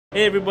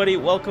Hey everybody,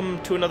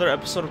 welcome to another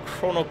episode of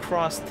Chrono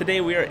Cross.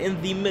 Today we are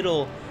in the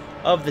middle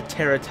of the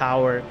Terra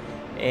Tower,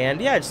 and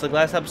yeah, just like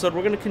last episode,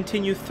 we're going to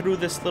continue through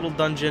this little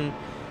dungeon.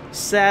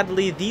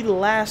 Sadly, the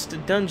last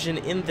dungeon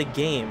in the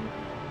game.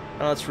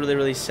 Oh, that's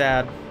really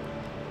sad.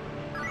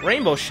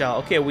 Rainbow Shell.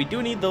 Okay, we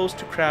do need those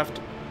to craft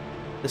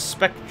the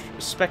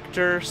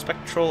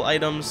spectral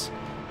items.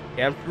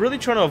 Yeah, I'm really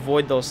trying to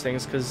avoid those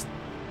things because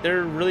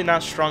they're really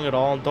not strong at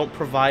all and don't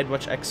provide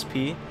much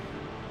XP.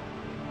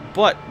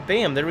 But,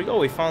 bam, there we go.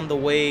 We found the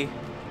way.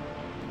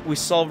 We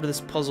solved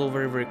this puzzle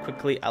very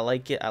quickly. I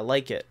like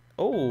it.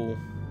 Oh.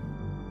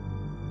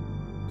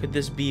 Could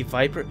this be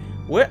Viper?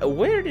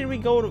 Where did we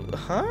go to?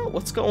 Huh?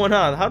 What's going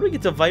on? How do we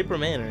get to Viper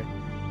Manor?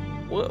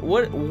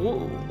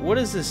 What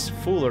is this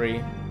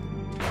foolery?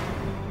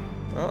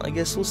 Well, I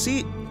guess we'll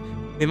see.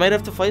 We might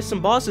have to fight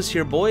some bosses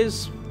here,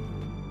 boys.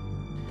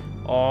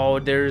 Oh,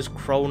 there's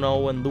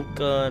Chrono and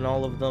Luca and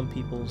all of them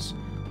peoples.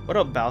 What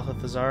up,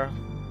 Balthazar?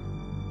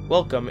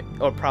 Welcome,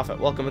 or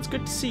Prophet, welcome. It's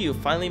good to see you.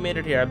 Finally made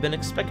it here. I've been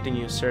expecting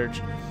you, Serge.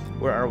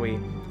 Where are we?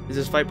 Is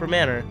this Viper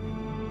Manor?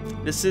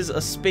 This is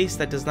a space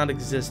that does not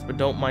exist, but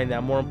don't mind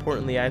that. More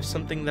importantly, I have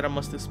something that I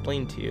must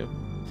explain to you.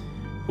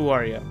 Who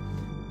are you?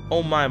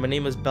 Oh my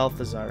name is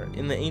Balthazar.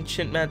 In the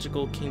ancient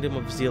magical kingdom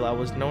of Zeal, I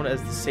was known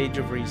as the Sage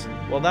of Reason.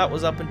 Well, that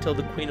was up until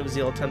the Queen of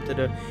Zeal attempted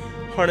to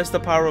harness the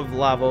power of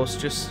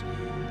Lavos.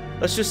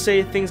 Let's just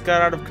say things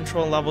got out of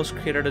control and Lavos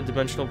created a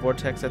dimensional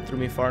vortex that threw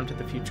me far into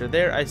the future.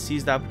 There, I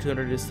seized the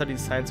opportunity to study the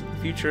science of the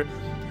future.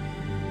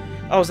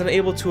 I was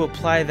unable to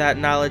apply that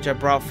knowledge I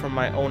brought from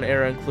my own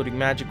era, including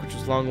magic, which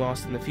was long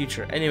lost in the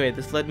future. Anyway,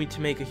 this led me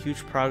to make a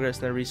huge progress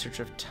in the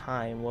research of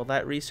time. Well,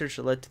 that research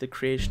led to the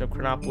creation of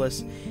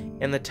Chronopolis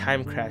and the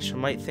time crash. You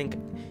might think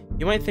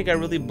I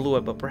really blew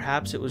it, but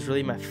perhaps it was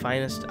really my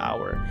finest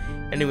hour.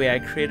 Anyway, I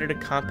created a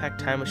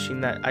compact time machine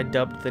that I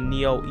dubbed the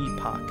Neo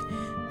Epoch.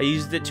 I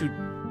used it to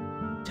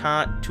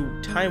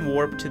time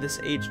warp to this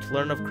age to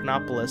learn of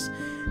Chronopolis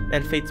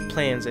and Fate's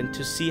plans and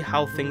to see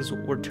how things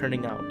were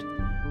turning out.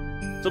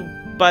 So,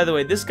 by the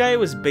way, this guy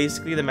was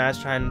basically the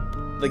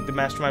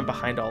mastermind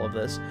behind all of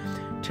this.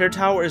 Terra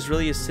Tower is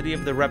really a city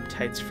of the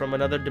reptites from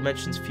another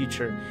dimension's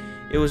future.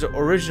 It was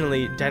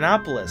originally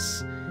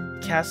Dinopolis,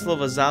 the castle of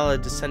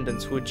Azala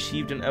descendants who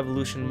achieved an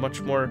evolution much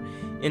more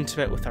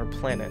intimate with our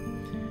planet.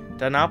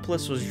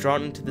 Dinopolis was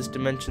drawn into this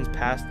dimension's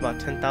past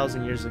about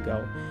 10,000 years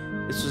ago.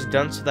 This was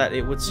done so that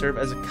it would serve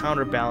as a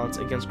counterbalance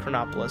against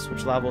Chronopolis,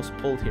 which Lavos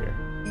pulled here.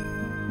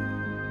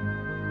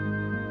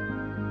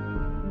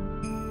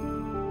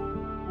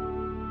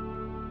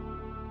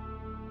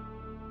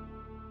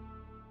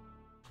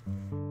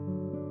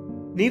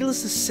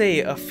 Needless to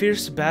say, a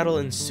fierce battle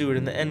ensued.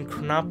 In the end,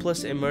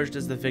 Chronopolis emerged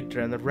as the victor,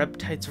 and the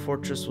Reptites'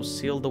 fortress was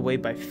sealed away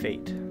by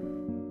fate.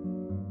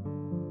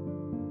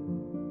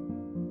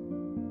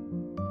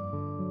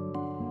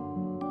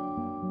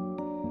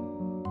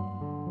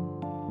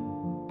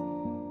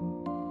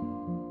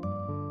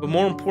 But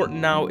more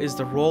important now is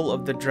the role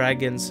of the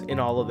dragons in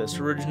all of this.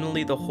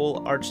 Originally, the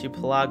whole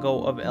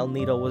archipelago of El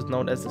Nido was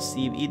known as the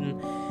Sea of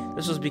Eden.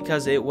 This was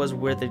because it was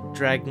where the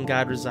dragon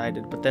god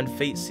resided, but then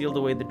fate sealed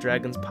away the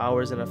dragon's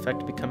powers, in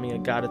effect becoming a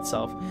god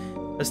itself.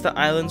 Thus, the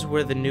islands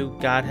where the new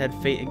godhead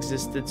fate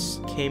existed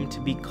came to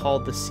be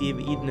called the Sea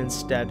of Eden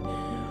instead.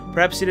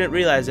 Perhaps you didn't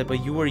realize it,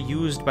 but you were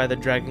used by the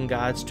dragon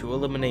gods to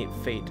eliminate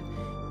fate.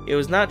 It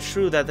was not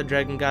true that the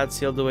dragon god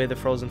sealed away the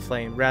frozen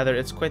flame. Rather,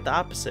 it's quite the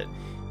opposite.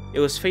 It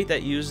was fate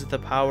that used the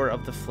power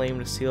of the flame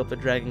to seal up the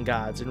dragon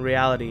gods. In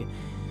reality,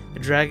 the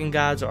dragon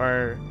gods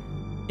are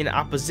in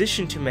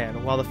opposition to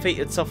man, while the fate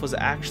itself was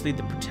actually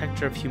the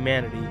protector of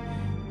humanity.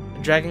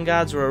 The dragon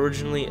gods were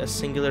originally a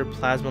singular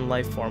plasma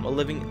life form, a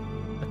living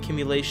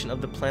accumulation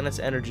of the planet's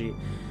energy.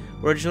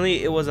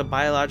 Originally, it was a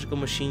biological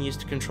machine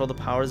used to control the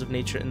powers of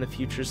nature in the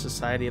future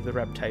society of the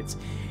Reptites.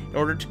 In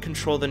order to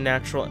control the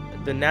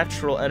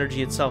natural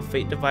energy itself,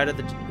 fate divided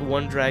the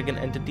one dragon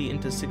entity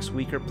into 6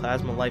 weaker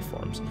plasma life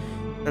forms,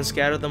 and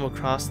scattered them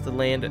across the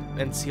land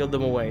and sealed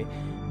them away.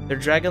 Their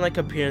dragon-like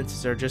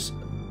appearances are just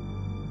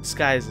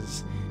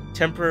disguises,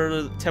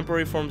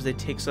 temporary forms they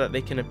take so that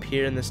they can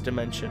appear in this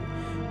dimension.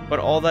 But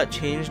all that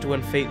changed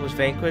when fate was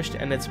vanquished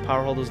and its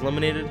powerhold was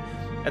eliminated.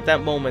 At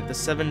that moment, the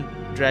 7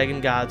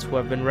 dragon gods, who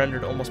have been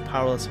rendered almost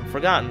powerless and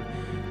forgotten,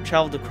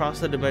 traveled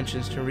across the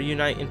dimensions to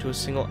reunite into a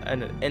single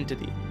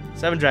entity.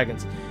 7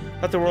 dragons.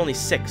 I thought there were only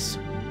 6.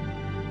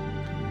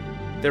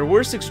 There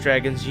were 6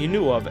 dragons you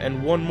knew of,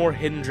 and 1 more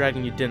hidden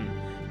dragon you didn't.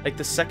 Like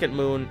the second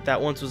moon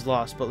that once was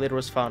lost but later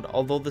was found.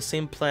 Although the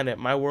same planet,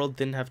 my world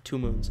didn't have 2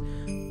 moons.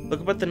 Look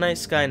up at the night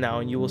sky now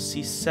and you will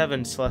see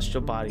 7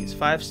 celestial bodies,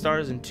 5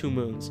 stars and 2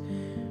 moons.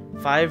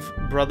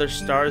 5 brother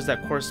stars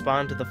that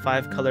correspond to the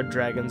 5 colored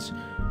dragons,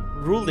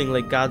 ruling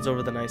like gods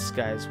over the night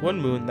skies.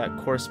 1 moon that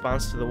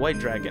corresponds to the white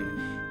dragon,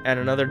 and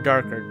another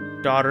darker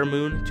daughter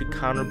moon to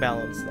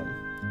counterbalance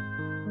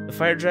them. The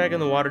fire dragon,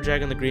 the water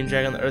dragon, the green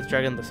dragon, the earth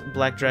dragon, the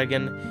black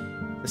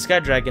dragon, the sky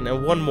dragon,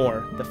 and 1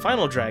 more, the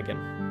final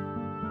dragon.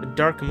 The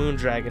Dark Moon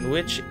Dragon,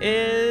 which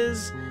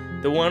is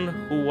the one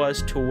who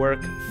was to work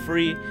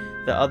free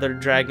the other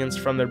dragons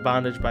from their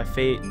bondage by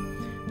fate.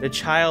 The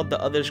child the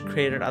others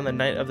created on the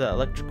night of the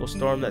electrical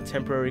storm that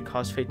temporarily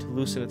caused fate to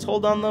loosen its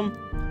hold on them.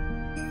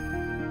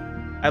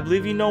 I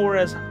believe you know her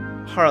as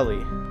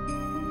Harley.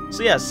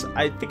 So yes,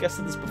 I think I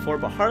said this before,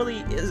 but Harley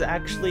is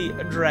actually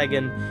a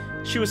dragon.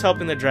 She was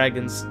helping the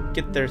dragons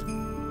get their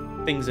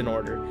things in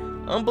order.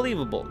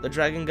 Unbelievable. The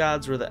dragon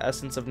gods were the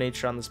essence of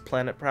nature on this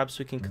planet. Perhaps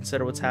we can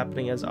consider what's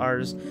happening as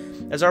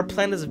our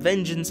planet's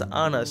vengeance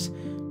on us,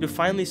 to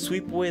finally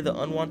sweep away the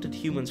unwanted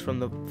humans from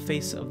the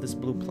face of this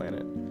blue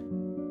planet.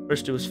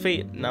 First it was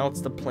fate, now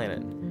it's the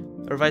planet,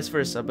 or vice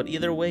versa. But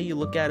either way you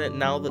look at it,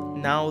 now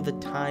the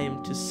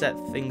time to set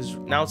things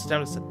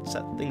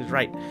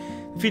right.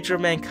 The future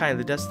of mankind,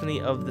 the destiny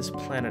of this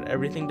planet,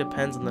 everything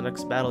depends on the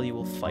next battle you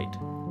will fight.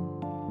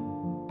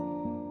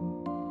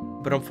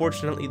 But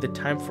unfortunately, the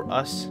time for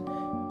us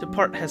to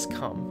part has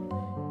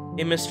come.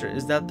 Hey mister,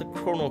 is that the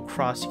Chrono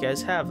Cross you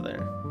guys have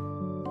there?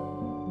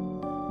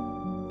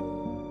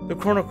 The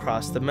Chrono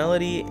Cross, the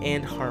melody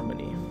and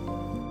harmony.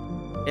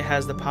 It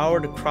has the power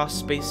to cross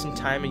space and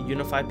time and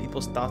unify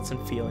people's thoughts and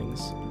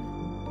feelings.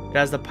 It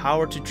has the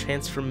power to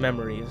transfer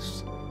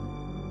memories.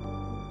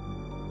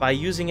 By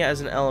using it as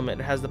an element,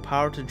 it has the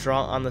power to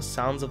draw on the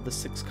sounds of the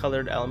 6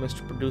 colored elements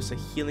to produce a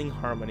healing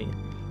harmony.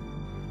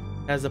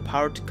 It has the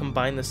power to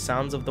combine the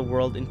sounds of the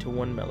world into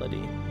one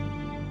melody.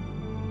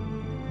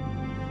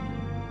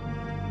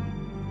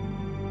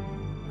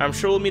 I'm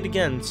sure we'll meet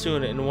again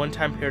soon in one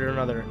time period or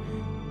another,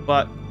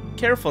 but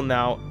careful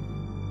now,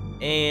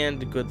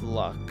 and good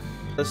luck.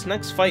 This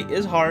next fight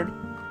is hard.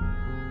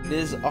 It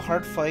is a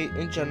hard fight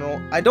in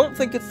general. I don't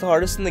think it's the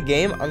hardest in the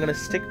game. I'm gonna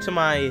stick to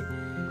my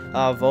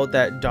vote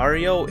that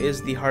Dario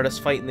is the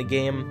hardest fight in the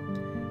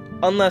game,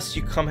 unless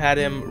you come at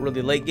him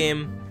really late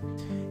game.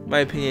 In my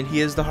opinion,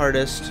 he is the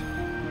hardest.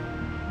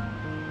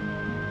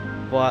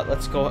 But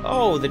let's go.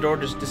 Oh, the door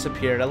just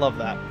disappeared. I love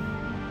that.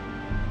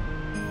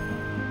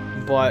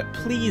 But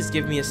please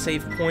give me a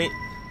save point.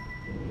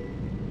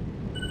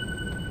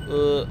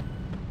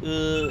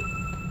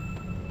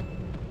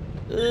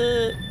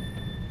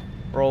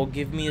 Bro,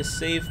 give me a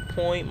save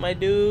point, my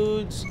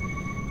dudes.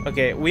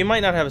 Okay, we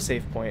might not have a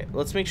save point.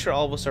 Let's make sure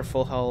all of us are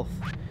full health.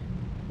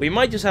 We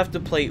might just have to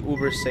play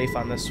uber safe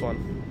on this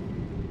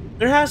one.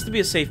 There has to be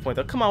a save point,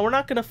 though. Come on, we're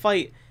not gonna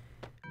fight.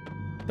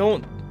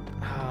 Don't.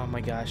 Oh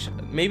my gosh.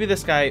 Maybe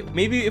this guy.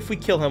 Maybe if we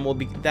kill him,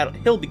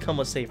 he'll become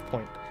a save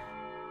point.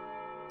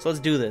 So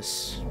let's do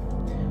this.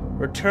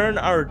 Return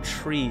our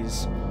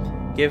trees.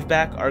 Give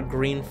back our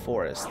green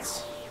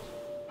forests.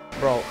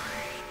 Bro.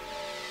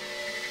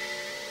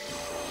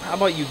 How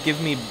about you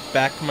give me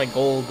back my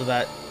gold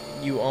that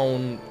you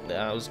own?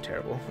 That was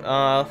terrible.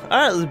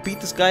 Alright, let's beat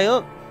this guy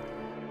up.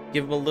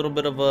 Give him a little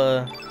bit of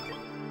a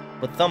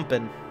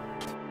thumping.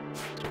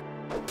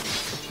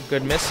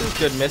 Good misses,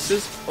 good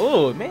misses.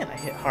 Oh, man, I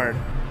hit hard.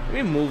 Let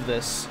me move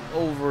this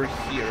over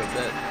here a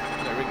bit.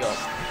 There we go.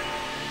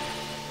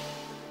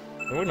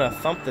 We're gonna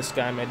thump this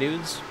guy, my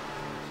dudes.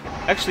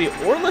 Actually,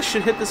 Orla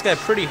should hit this guy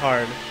pretty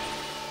hard.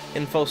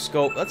 Info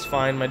scope, that's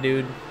fine, my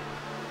dude.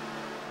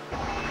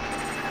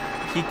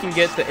 He can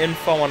get the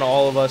info on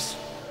all of us.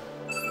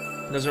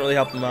 Doesn't really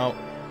help him out.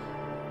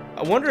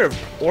 I wonder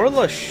if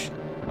Orla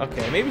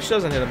okay, maybe she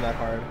doesn't hit him that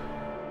hard.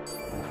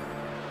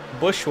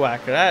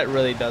 Bushwhacker, that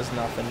really does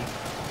nothing.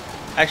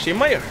 Actually, it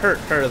might hurt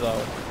her,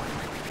 though.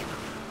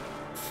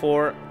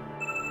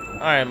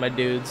 Alright, my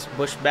dudes.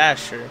 Bush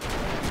Basher.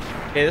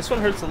 Okay, this one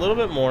hurts a little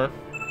bit more.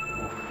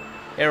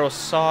 Arrow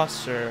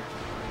Saucer.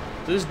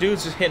 This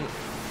dude's just hitting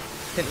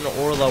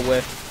Orla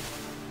with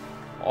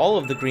all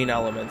of the green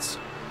elements.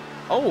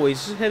 Oh,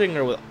 he's just hitting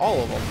her with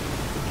all of them.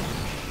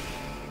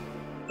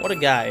 What a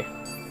guy.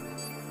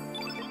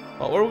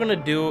 Well, what we're gonna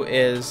do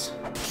is...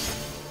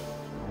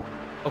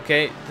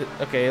 Okay,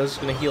 he's just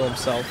gonna heal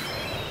himself.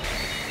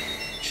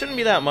 Shouldn't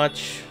be that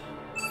much.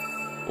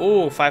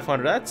 Oh,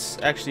 500. That's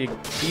actually a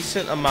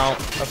decent amount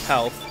of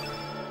health.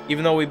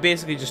 Even though we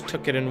basically just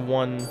took it in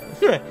one...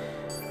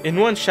 in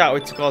one shot, we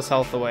took all his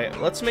health away.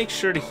 Let's make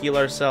sure to heal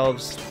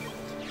ourselves.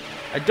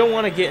 I don't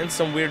want to get in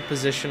some weird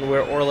position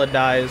where Orla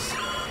dies.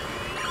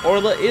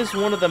 Orla is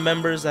one of the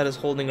members that is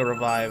holding a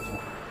revive.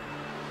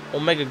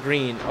 Omega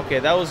Green. Okay,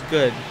 that was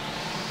good.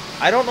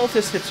 I don't know if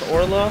this hits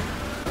Orla.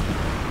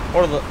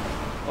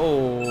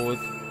 Oh,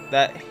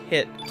 that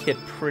hit Kid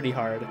pretty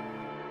hard.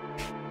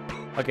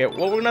 Okay, what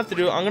we're gonna have to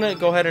do, I'm gonna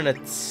go ahead and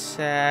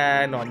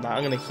attack. No, I'm not.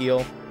 I'm gonna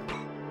heal.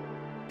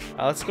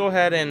 Let's go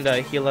ahead and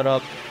heal it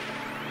up.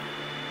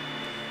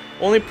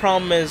 Only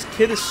problem is,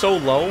 Kid is so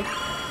low,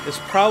 this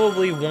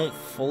probably won't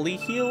fully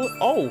heal.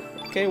 Oh,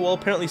 okay, well,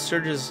 apparently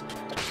Surge is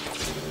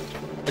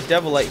a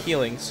Devilite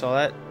healing, so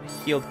that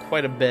healed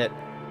quite a bit.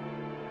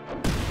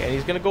 Okay, and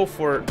he's gonna go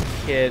for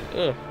Kid.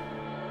 Ugh.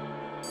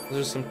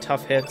 Those are some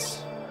tough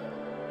hits.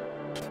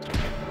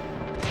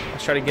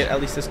 Let's try to get at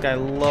least this guy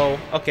low.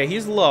 Okay,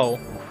 he's low.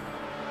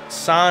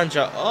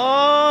 Sanja.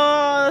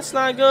 Oh, that's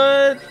not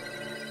good.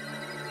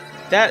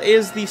 That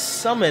is the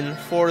summon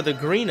for the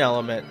green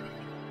element.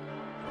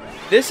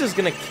 This is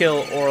gonna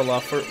kill Orla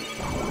for...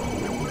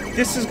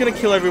 This is gonna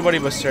kill everybody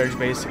but Surge,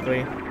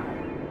 basically.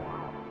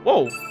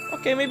 Whoa.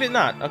 Okay, maybe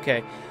not.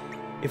 Okay.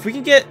 If we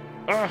can get...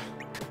 I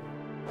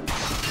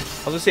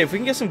was gonna say, if we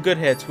can get some good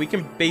hits, we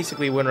can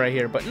basically win right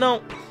here. But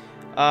no,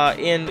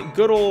 in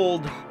good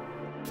old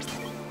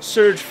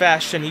Surge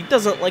fashion, he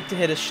doesn't like to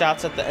hit his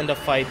shots at the end of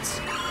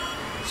fights.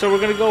 So we're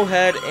gonna go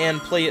ahead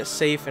and play it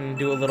safe and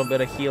do a little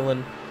bit of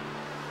healing.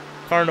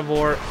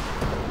 Carnivore.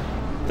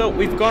 So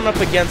we've gone up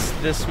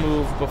against this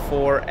move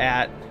before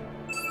at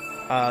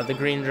the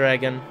Green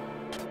Dragon.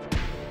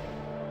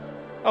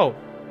 Oh.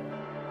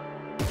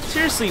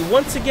 Seriously,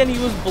 once again he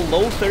was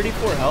below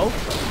 34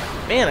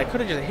 health? Man, I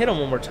could have just hit him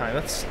one more time.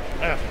 That's...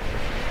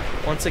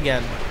 once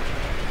again.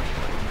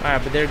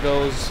 Alright, but there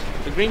goes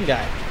the green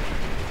guy.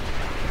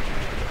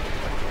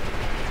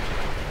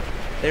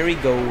 There he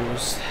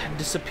goes,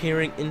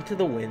 disappearing into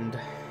the wind.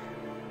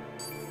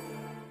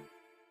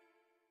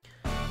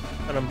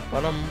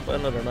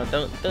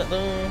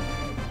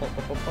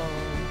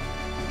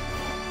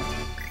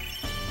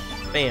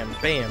 Bam,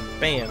 bam,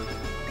 bam.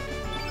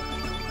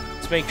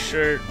 Let's make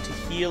sure to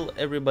heal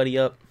everybody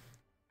up.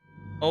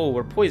 Oh,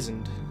 we're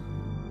poisoned.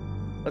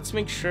 Let's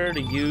make sure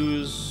to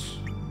use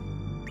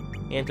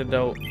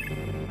antidote.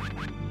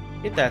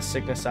 Get that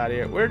sickness out of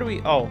here. Where do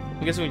we... oh,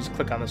 I guess we just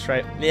click on this,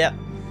 right? Yeah.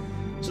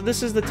 So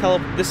this is the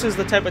type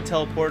of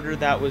teleporter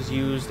that was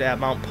used at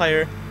Mount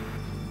Pyre.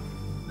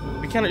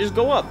 We kind of just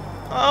go up.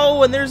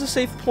 Oh, and there's a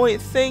safe point.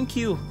 Thank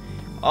you.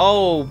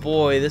 Oh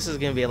boy, this is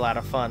gonna be a lot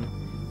of fun.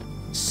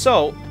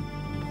 So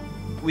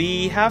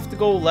we have to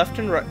go left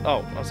and right.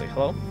 Oh, I was like,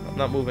 hello? I'm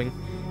not moving.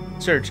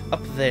 Surge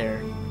up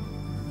there.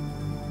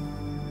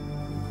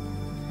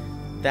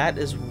 That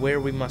is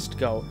where we must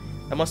go.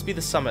 That must be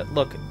the summit.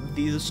 Look,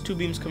 these two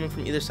beams coming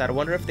from either side. I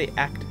wonder if they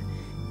act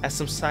as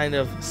some kind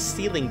of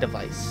sealing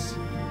device.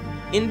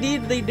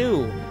 Indeed they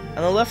do.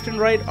 On the left and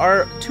right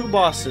are two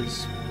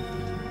bosses.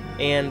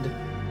 And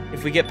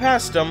if we get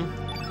past them,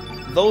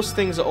 those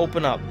things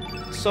open up.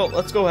 So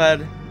let's go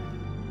ahead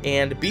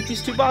and beat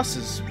these two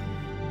bosses.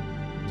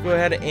 Let's go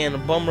ahead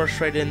and bum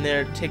rush right in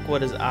there, take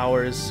what is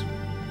ours,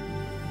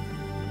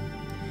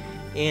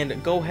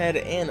 and go ahead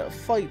and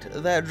fight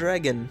that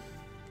dragon.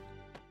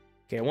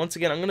 Okay, once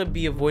again, I'm going to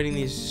be avoiding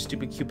these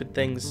stupid Cupid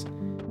things.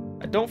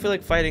 I don't feel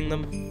like fighting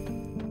them.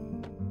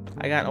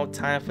 I got no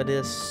time for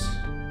this.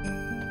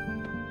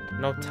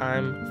 No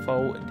time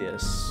for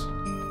this.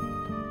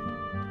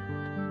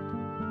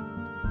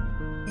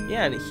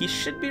 Yeah, and he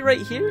should be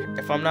right here,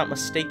 if I'm not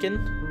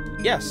mistaken.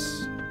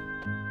 Yes.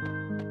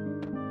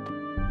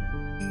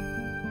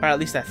 Or at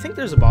least I think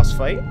there's a boss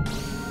fight.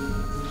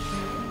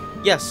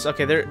 Yes,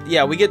 okay, there.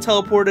 Yeah, we get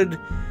teleported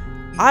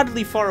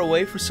oddly far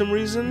away for some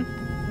reason.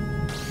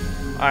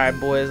 Alright,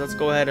 boys, let's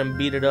go ahead and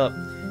beat it up.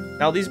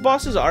 Now, these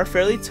bosses are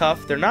fairly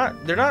tough. They're not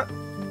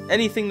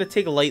anything to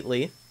take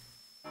lightly.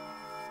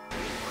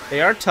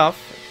 They are tough.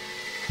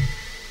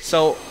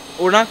 So,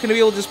 we're not going to be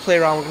able to just play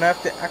around. We're going to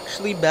have to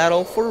actually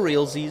battle for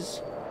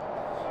realsies.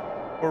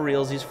 For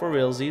realsies, for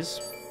realsies.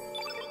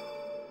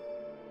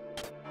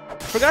 I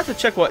forgot to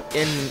check what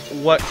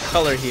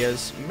color he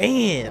is.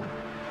 Man.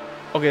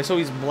 Okay, so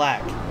he's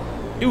black.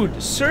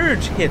 Dude,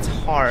 Surge hits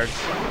hard.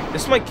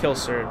 This might kill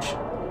Surge.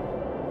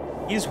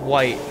 He's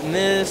white. And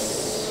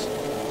this...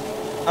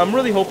 I'm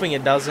really hoping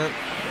it doesn't.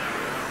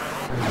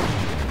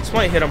 This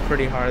might hit him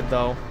pretty hard,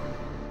 though.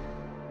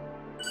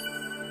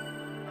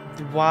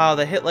 Wow,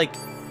 that hit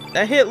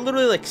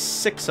literally like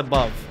 6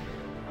 above.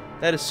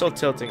 That is so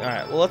tilting.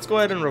 Alright, well, let's go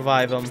ahead and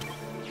revive him.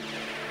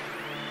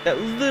 That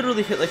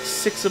literally hit like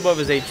 6 above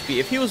his HP.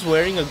 If he was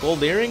wearing a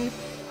gold earring,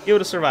 he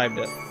would have survived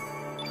it.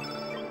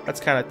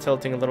 That's kind of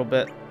tilting a little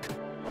bit.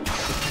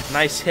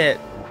 Nice hit.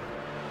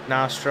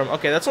 Nostrum.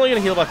 Okay, that's only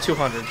going to heal about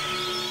 200.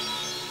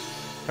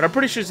 But I'm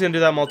pretty sure he's going to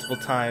do that multiple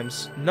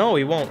times. No,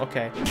 he won't.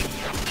 Okay.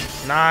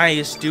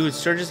 Nice, dude.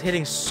 Surge is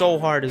hitting so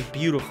hard. It's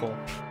beautiful.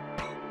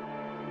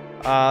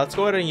 Let's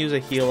go ahead and use a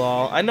heal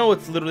all. I know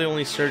it's literally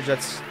only Surge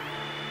that's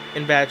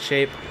in bad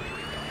shape.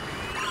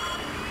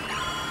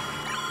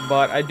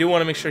 But I do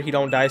want to make sure he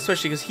don't die,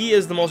 especially because he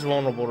is the most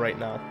vulnerable right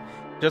now.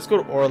 Let's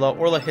go to Orla.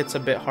 Orla hits a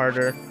bit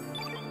harder.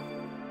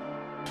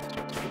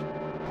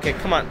 Okay,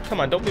 come on, come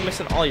on. Don't be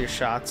missing all your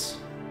shots.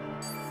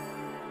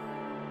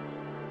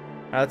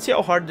 Let's see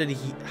how hard he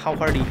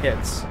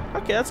hits.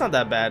 Okay, that's not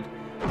that bad.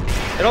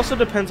 It also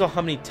depends on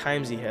how many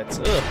times he hits.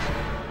 Ugh.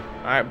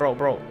 Alright,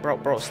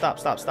 bro. Stop.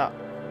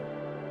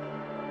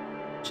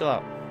 Chill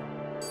out.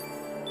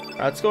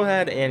 Let's go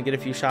ahead and get a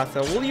few shots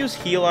now. We'll use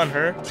heal on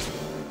her.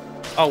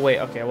 Oh, wait,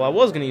 okay. Well, I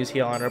was going to use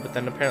heal on her, but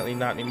then apparently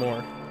not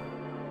anymore.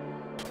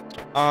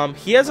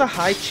 He has a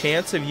high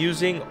chance of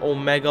using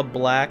Omega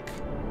Black.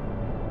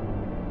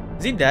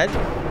 Is he dead?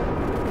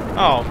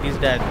 Oh, he's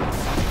dead.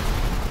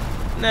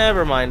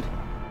 Never mind.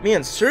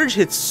 Man, Surge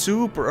hits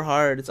super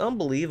hard. It's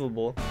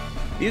unbelievable.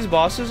 These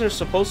bosses are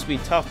supposed to be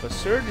tough, but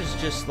Surge is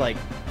just like...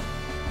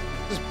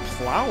 just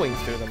plowing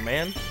through them,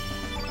 man.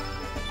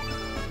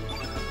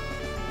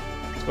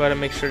 Let's go ahead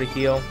and make sure to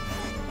heal.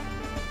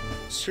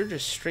 Surge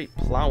is straight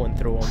plowing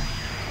through them.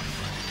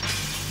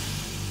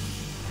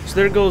 So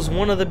there goes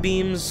one of the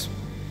beams.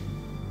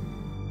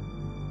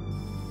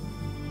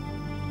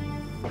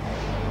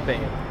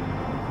 Bam.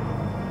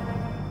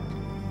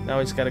 Now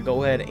we just gotta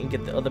go ahead and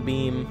get the other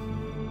beam.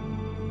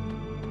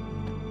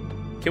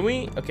 Can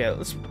we? Okay,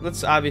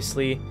 let's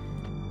obviously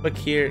look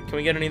here. Can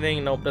we get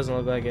anything? Nope, doesn't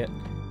look like it.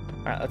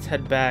 Alright, let's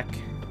head back.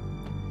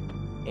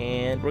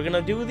 And we're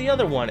gonna do the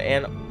other one.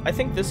 And I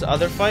think this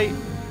other fight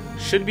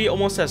should be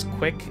almost as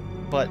quick,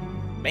 but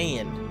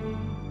man.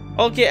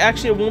 Okay,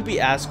 actually it won't be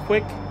as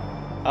quick.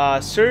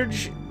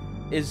 Surge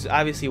is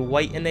obviously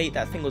white innate.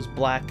 That thing was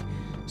black.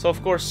 So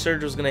of course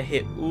Surge was gonna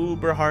hit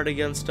uber hard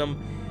against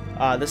him.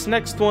 This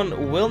next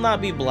one will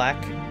not be black.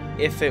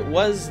 If it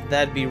was,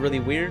 that'd be really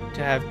weird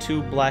to have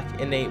two black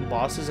innate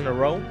bosses in a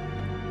row.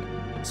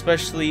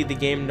 Especially the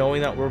game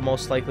knowing that we're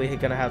most likely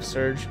gonna have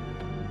Surge.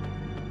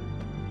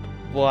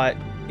 But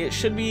it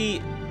should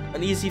be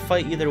an easy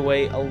fight either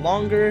way. A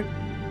longer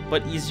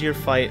but easier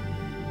fight.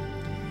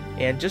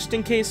 And just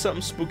in case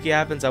something spooky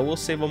happens, I will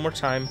save one more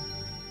time.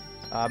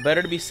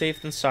 Better to be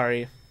safe than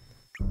sorry.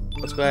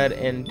 Let's go ahead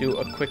and do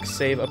a quick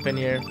save up in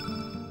here.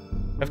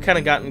 I've kind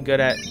of gotten good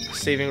at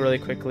saving really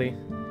quickly.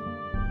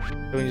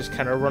 We can just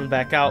kind of run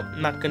back out.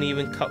 I'm not going to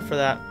even cut for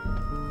that.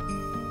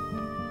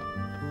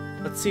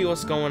 Let's see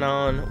what's going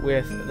on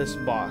with this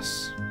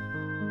boss.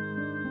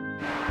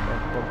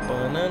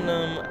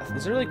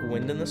 Is there like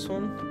wind in this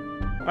one?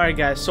 Alright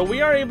guys, so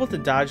we are able to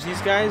dodge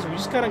these guys. We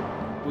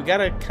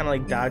gotta kind of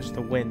like dodge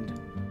the wind.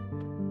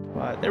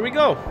 But there we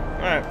go.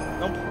 Alright,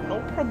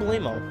 no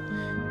problemo.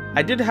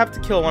 I did have to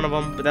kill one of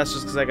them, but that's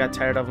just because I got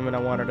tired of him and I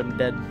wanted him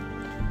dead.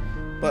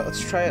 But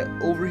let's try it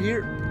over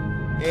here.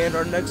 And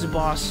our next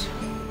boss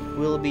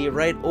will be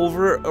right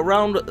over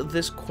around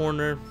this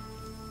corner.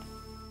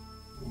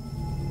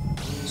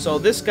 So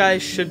this guy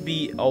should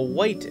be a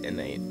white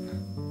innate.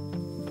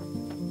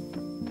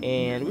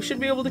 And we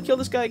should be able to kill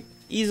this guy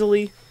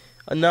easily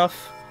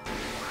enough.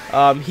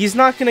 He's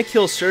not going to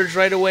kill Surge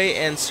right away,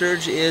 and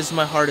Surge is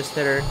my hardest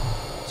hitter.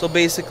 So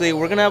basically,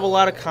 we're going to have a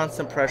lot of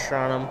constant pressure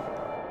on him.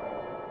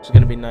 Which is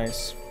going to be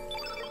nice.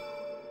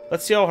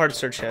 Let's see how hard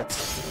Surge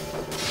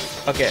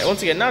hits. Okay,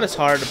 once again, not as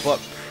hard, but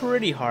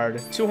pretty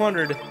hard.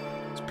 200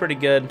 is pretty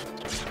good.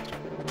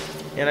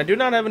 And I do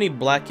not have any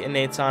black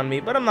innates on me,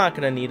 but I'm not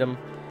going to need them.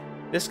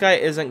 This guy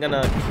isn't going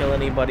to kill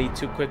anybody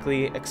too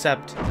quickly,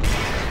 except...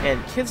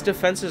 And Kid's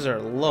defenses are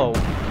low.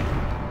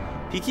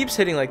 If he keeps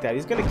hitting like that,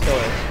 he's going to kill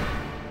her.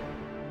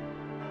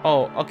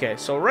 Oh, okay,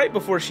 so right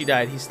before she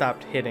died, he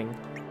stopped hitting.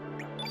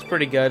 It's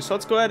pretty good. So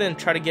let's go ahead and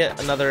try to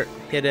get another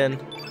hit in.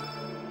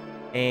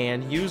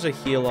 And use a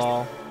heal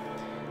all.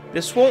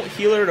 This won't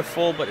heal her to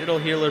full, but it'll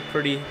heal her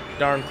pretty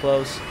darn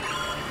close.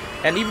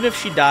 And even if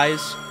she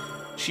dies,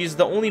 she's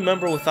the only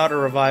member without a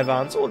revive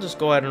on, so we'll just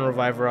go ahead and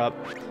revive her up.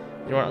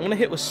 You know what, I'm going to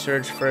hit with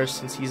Surge first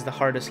since he's the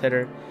hardest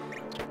hitter.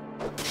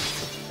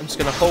 I'm just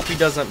going to hope he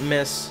doesn't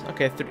miss.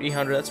 Okay,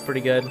 300, that's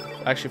pretty good.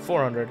 Actually,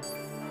 400.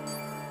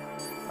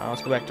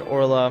 Let's go back to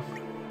Orla.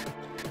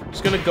 I'm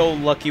just going to go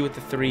lucky with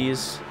the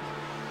threes.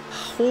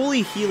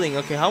 Holy healing.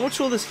 Okay, how much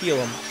will this heal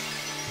him?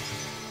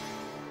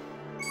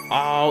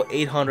 Oh,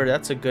 800.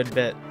 That's a good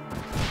bit.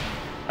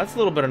 That's a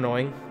little bit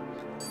annoying.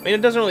 I mean,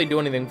 it doesn't really do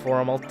anything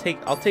for him. I'll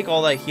take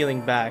all that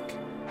healing back.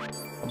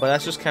 But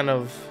that's just kind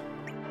of...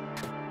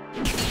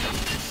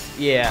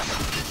 Yeah.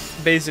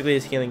 Basically,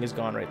 his healing is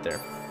gone right there.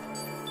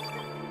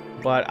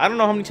 But I don't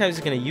know how many times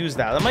he's going to use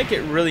that. That might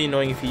get really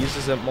annoying if he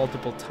uses it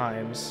multiple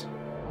times.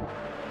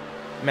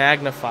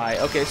 Magnify.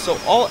 Okay, so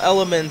all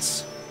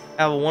elements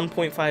have a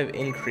 1.5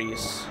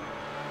 increase.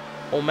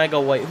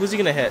 Omega White. Who's he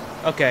going to hit?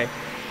 Okay.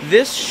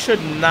 This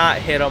should not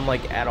hit him,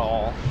 like, at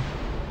all.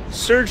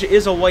 Surge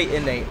is a white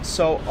innate,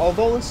 so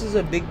although this is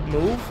a big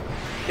move,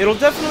 it'll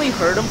definitely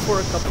hurt him for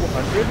a couple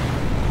hundred,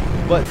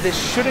 but this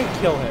shouldn't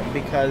kill him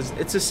because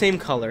it's the same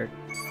color.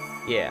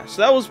 Yeah,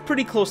 so that was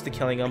pretty close to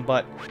killing him,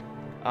 but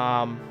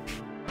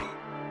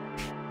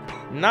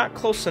not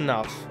close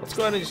enough. Let's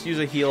go ahead and just use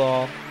a heal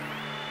all.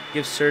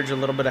 Give Surge a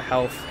little bit of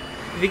health.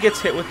 If he gets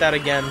hit with that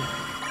again,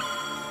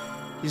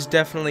 he's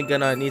definitely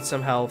gonna need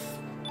some health.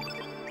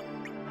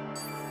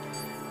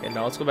 Okay,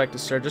 now let's go back to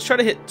Surge. Let's try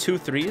to hit 2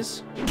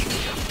 threes.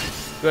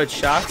 Good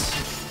shots.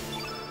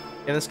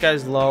 And this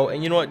guy's low.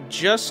 And you know what?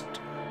 Just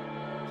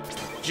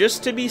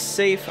to be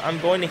safe, I'm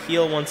going to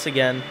heal once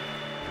again.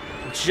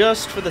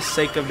 Just for the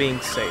sake of being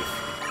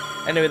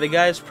safe. Anyway, the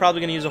guy's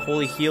probably going to use a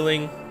holy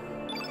healing.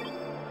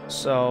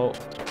 So,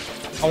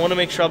 I want to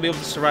make sure I'll be able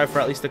to survive for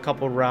at least a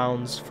couple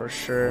rounds for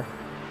sure.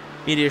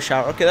 Meteor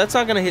shower. Okay, that's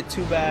not going to hit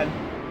too bad.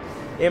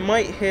 It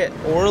might hit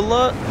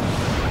Orla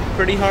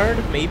pretty hard,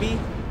 maybe.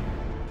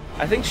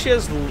 I think she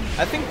has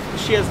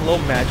low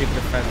magic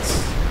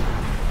defense.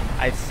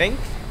 I think.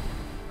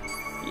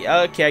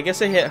 Yeah, okay, I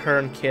guess I hit her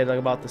and Kid like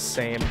about the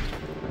same.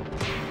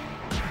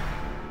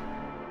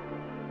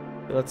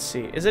 Let's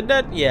see. Is it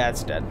dead? Yeah,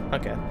 it's dead.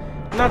 Okay.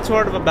 Not too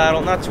hard of a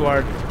battle, not too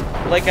hard.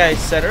 Like I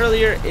said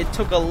earlier, it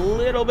took a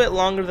little bit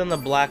longer than the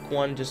black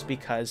one just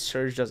because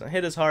Surge doesn't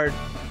hit as hard.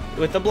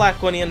 With the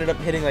black one, he ended up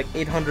hitting like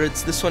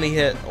 800s. This one he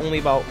hit only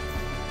about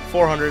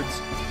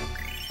 400s.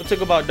 It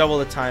took about double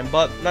the time,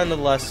 but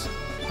nonetheless,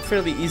 a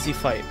fairly easy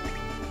fight.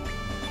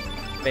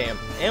 Bam.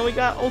 And we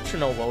got Ultra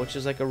Nova, which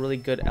is like a really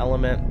good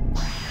element.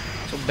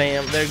 So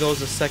bam, there goes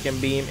the second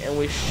beam, and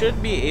we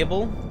should be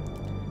able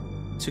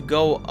to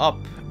go up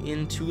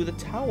into the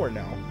tower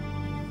now.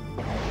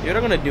 What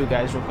I'm gonna do,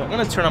 guys, real quick, I'm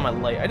gonna turn on my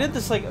light. I did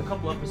this like a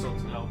couple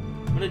episodes ago.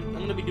 I'm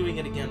gonna be doing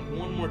it again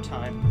one more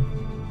time.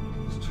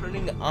 Just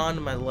turning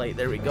on my light.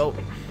 There we go.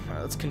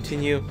 Alright, let's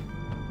continue.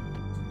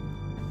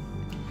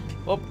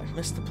 Oh, I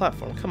missed the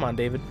platform. Come on,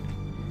 David.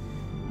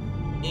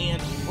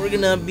 And we're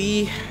gonna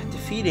be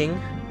defeating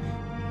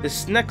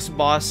this next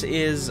boss.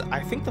 Is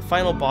I think the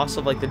final boss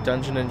of like the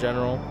dungeon in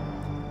general.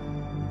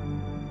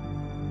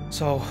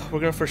 So we're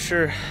gonna for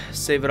sure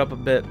save it up a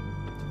bit.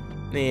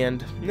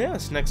 And yeah,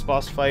 this next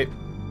boss fight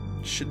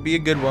should be a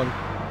good one.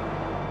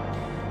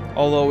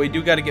 Although we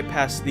do got to get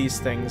past these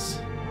things.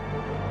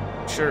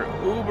 Sure,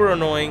 uber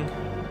annoying.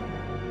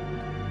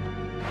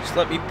 Just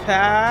let me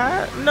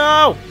pass.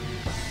 No!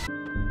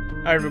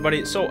 Alright,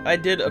 everybody, so I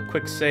did a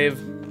quick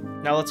save.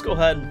 Now let's go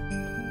ahead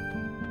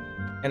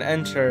and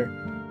enter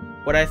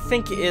what I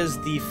think is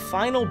the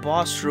final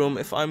boss room,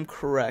 if I'm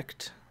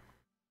correct.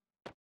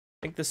 I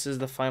think this is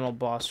the final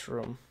boss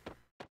room.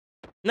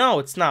 No,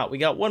 it's not. We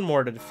got one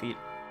more to defeat.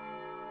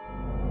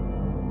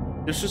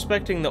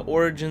 Disrespecting the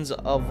origins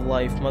of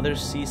life. Mother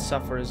Sea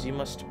suffers. You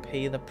must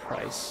pay the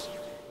price.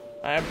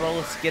 Alright, bro,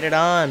 let's get it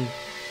on.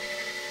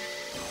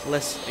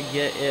 Let's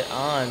get it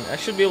on. I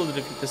should be able to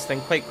defeat this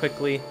thing quite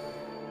quickly.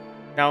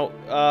 Now,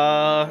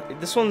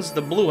 this one's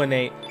the blue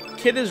innate.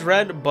 Kid is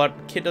red, but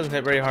Kid doesn't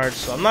hit very hard,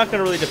 so I'm not going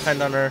to really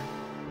depend on her.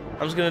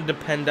 I'm just going to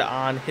depend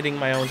on hitting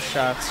my own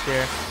shots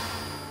here.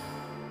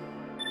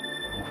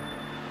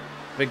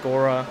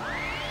 Vigora.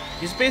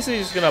 He's basically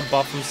just going to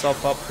buff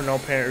himself up for no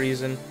apparent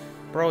reason.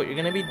 Bro, you're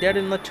going to be dead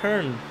in the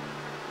turn.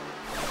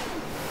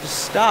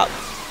 Just stop.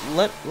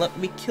 Let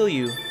me kill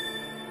you.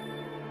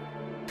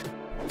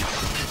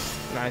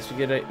 Nice, we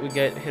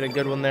get hit a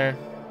good one there.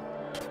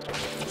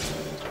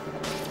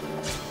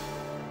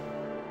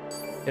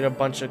 Hit a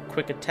bunch of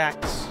quick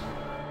attacks.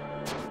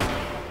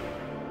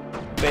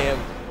 Bam.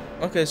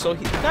 Okay, so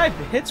the guy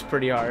hits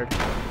pretty hard.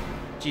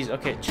 Jeez,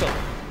 okay, chill.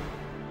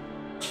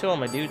 Chill,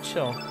 my dude,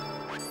 chill.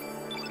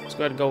 Let's go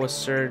ahead and go with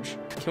Surge.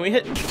 Can we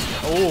hit?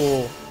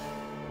 Oh.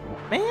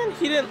 Man,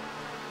 he didn't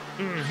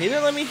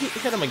let me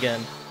hit him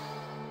again.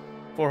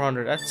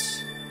 400,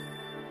 that's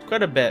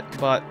quite a bit,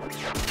 but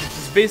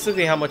it's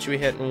basically how much we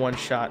hit in one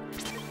shot.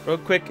 Real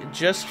quick,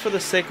 just for the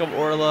sake of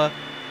Orla,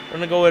 we're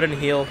gonna go ahead and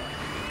heal.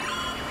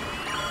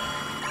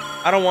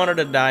 I don't want her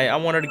to die. I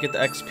want her to get the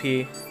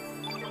XP,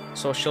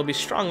 so she'll be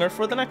stronger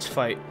for the next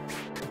fight.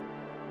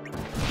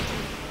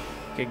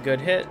 Okay, good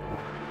hit.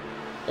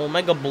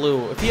 Omega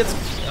Blue. If he hits...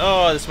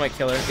 Oh, this might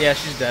kill her. Yeah,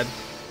 she's dead.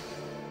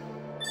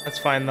 That's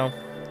fine, though.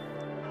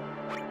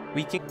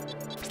 We can... Let's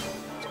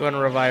go ahead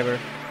and revive her.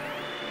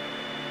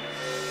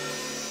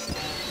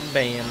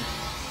 Bam.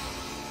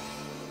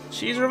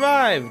 She's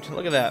revived.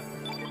 Look at that.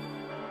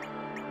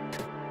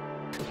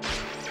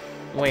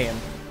 Wham.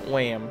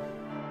 Wham.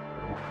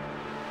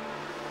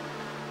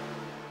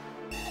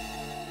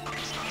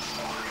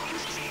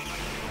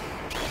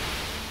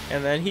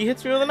 And then he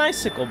hits me with an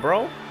icicle,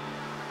 bro.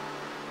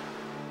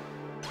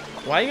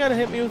 Why you gotta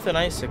hit me with an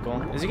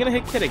icicle? Is he gonna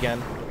hit Kid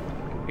again?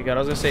 Okay, God, I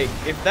was gonna say,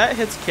 if that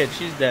hits Kid,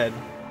 she's dead.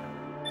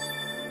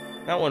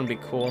 That wouldn't be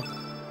cool.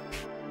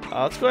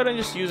 Let's go ahead and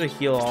just use a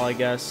heal all, I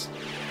guess.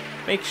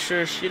 Make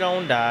sure she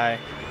don't die.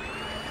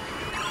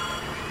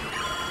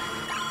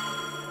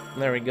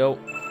 There we go.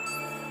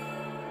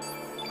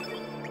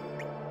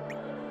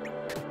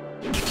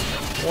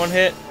 One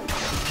hit,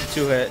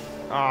 two hit.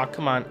 Aw,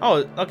 come on.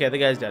 Oh, okay, the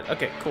guy's dead.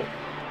 Okay, cool.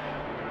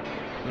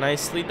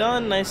 Nicely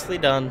done, nicely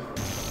done.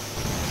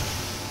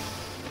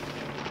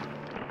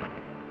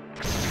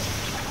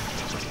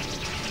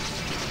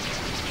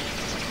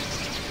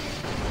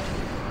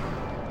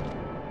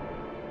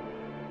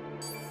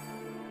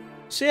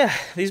 So yeah,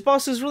 these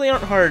bosses really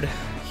aren't hard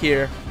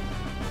here.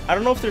 I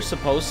don't know if they're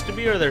supposed to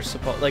be or they're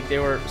like they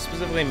were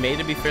specifically made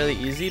to be fairly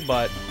easy,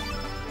 but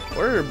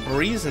we're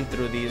breezing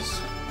through these.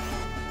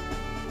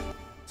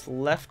 It's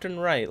left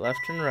and right, left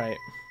and right.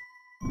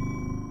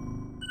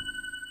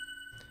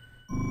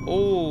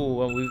 Oh,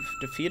 well, we've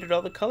defeated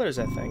all the colors,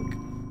 I think.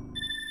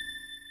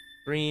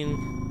 Green,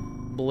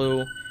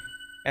 blue,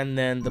 and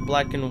then the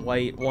black and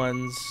white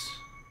ones.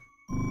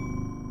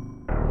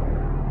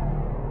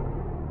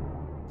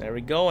 There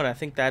we go, and I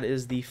think that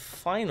is the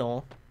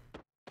final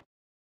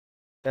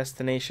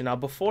destination. Now,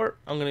 before,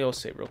 I'm gonna go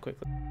save real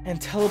quickly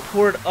and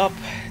teleport up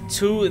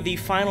to the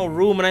final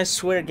room. And I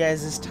swear,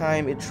 guys, this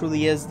time it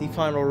truly is the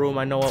final room.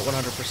 I know it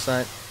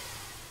 100%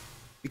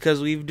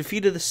 because we've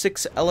defeated the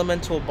 6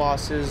 elemental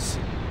bosses.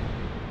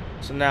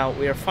 So now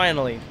we are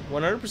finally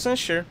 100%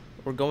 sure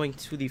we're going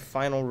to the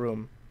final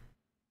room.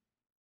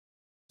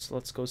 So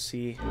let's go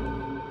see.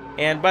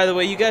 And by the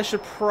way, you guys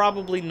should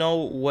probably know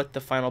what the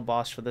final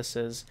boss for this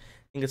is.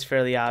 I think it's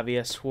fairly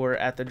obvious. We're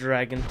at the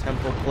Dragon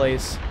Temple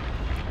place.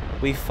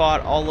 We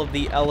fought all of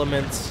the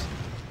elements.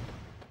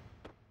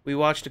 We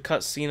watched a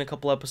cutscene a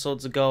couple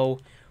episodes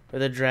ago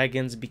where the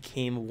dragons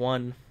became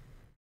one.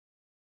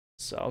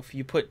 So if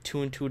you put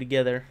 2 and 2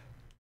 together,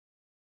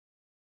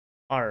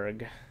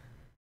 arg.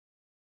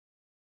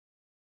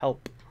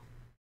 Help.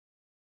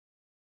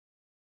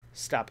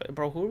 Stop it.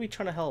 Bro, who are we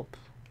trying to help?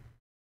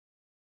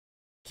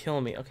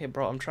 Kill me. Okay,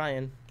 bro, I'm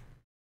trying.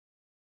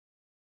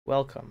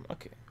 Welcome.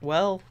 Okay.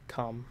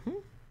 Welcome.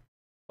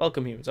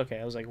 Welcome, humans.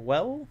 Okay, I was like,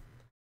 well?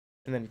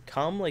 And then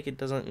come? Like, it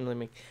doesn't really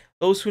make...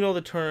 Those who know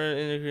the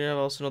turn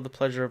also know the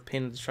pleasure of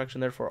pain and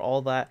destruction. Therefore,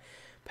 all that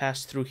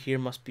pass through here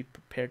must be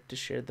prepared to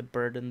share the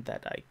burden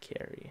that I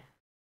carry.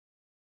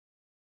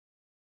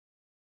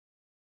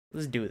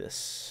 Let's do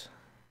this.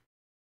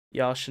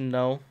 Y'all should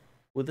know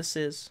who this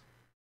is.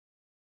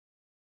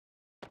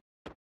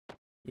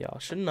 Y'all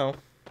should know.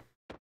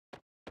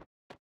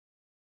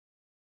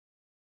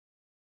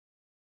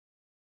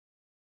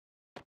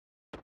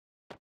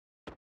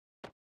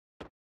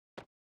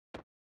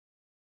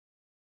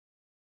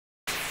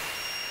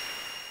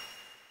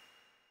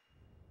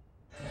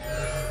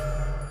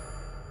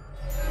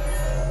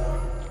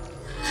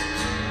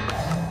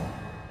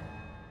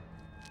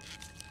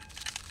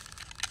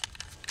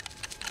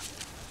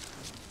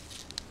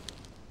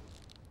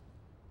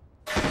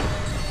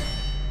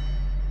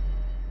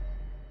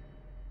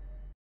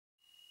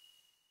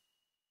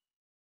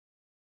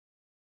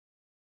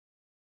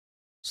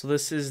 So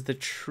this is the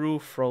true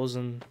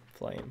frozen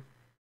flame.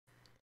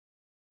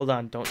 Hold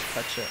on, don't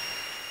touch it.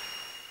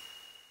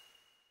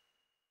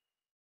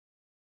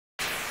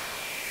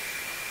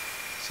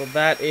 So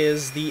that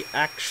is the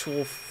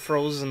actual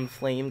frozen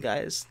flame,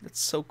 guys. That's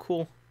so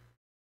cool.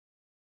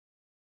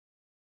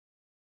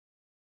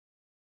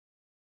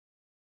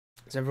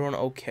 Is everyone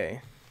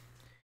okay?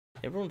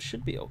 Everyone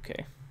should be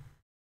okay.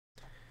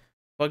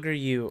 Bugger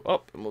you.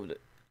 Oh, I moved it.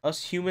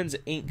 Us humans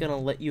ain't gonna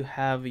let you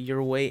have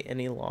your way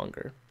any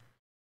longer.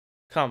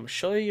 Come,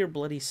 show your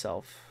bloody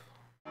self.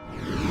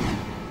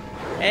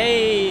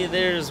 Hey,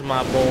 there's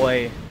my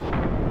boy,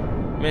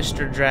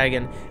 Mr.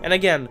 Dragon. And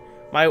again,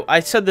 I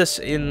said this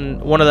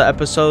in one of the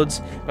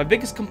episodes. My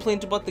biggest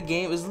complaint about the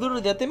game is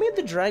literally that they made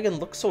the dragon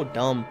look so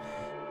dumb.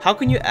 How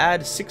can you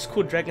add 6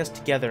 cool dragons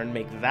together and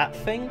make that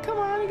thing? Come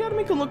on, you gotta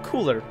make it look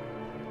cooler.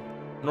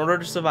 In order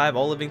to survive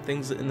all living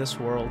things in this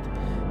world,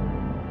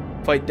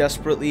 fight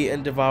desperately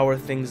and devour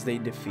things they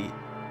defeat.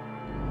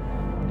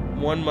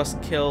 One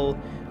must kill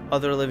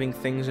other living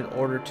things in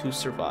order to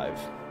survive.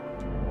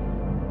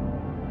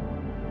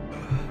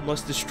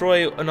 Must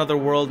destroy another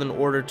world in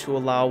order to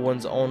allow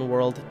one's own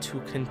world to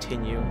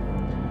continue.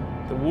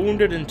 The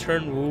wounded in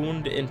turn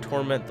wound and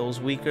torment those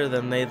weaker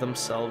than they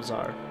themselves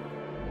are.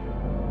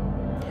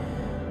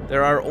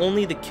 There are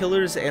only the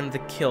killers and the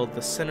killed,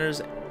 the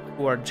sinners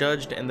who are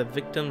judged, and the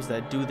victims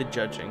that do the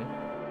judging.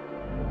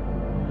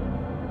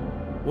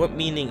 What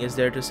meaning is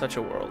there to such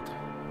a world?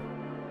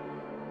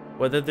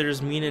 Whether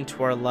there's meaning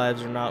to our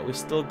lives or not, we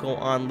still go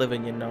on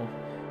living, you know.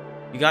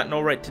 You got no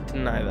right to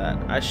deny that.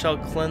 I shall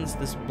cleanse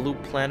this blue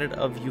planet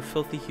of you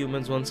filthy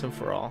humans once and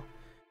for all.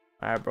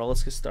 Alright, bro,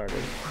 let's get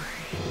started.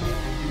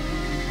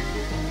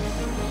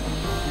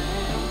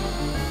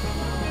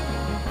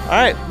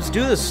 Alright, let's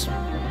do this.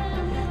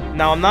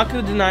 Now, I'm not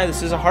going to deny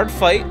this is a hard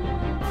fight.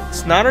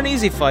 It's not an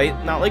easy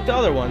fight, not like the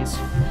other ones.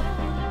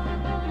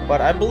 But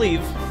I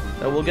believe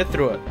that we'll get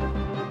through it.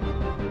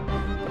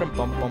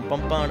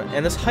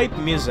 And this hype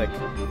music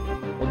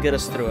will get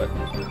us through it.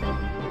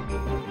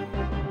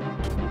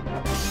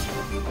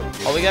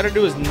 All we gotta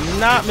do is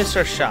not miss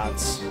our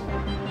shots.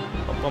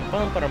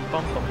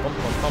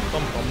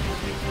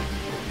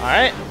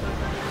 Alright.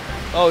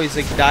 Oh, he's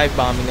like dive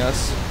bombing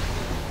us.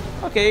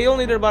 Okay, he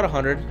only did about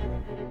 100.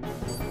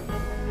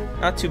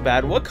 Not too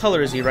bad. What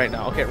color is he right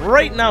now? Okay,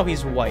 right now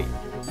he's white.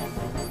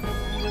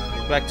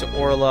 Back to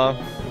Orla.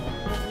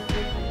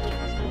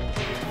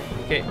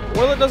 Okay,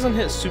 Orla doesn't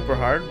hit super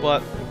hard,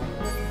 but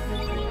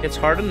it's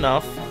hard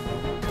enough.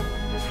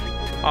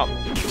 Oh,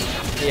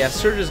 yeah,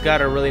 Surge has got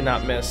to really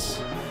not miss.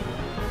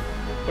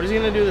 What is he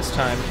going to do this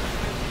time?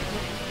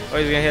 Oh,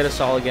 he's going to hit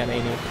us all again,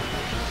 ain't he?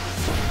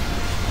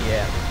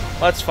 Yeah,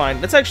 well, that's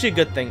fine. That's actually a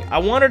good thing. I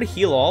wanted to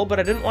heal all, but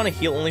I didn't want to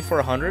heal only for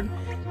 100.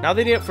 Now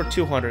they did it for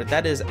 200.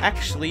 That is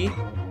actually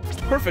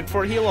perfect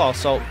for a heal all.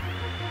 So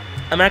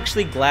I'm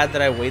actually glad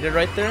that I waited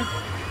right there.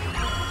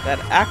 That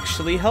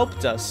actually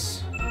helped us.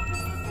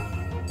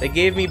 They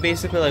gave me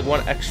basically like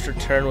one extra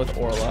turn with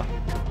Orla.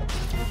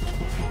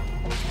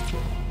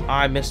 Oh,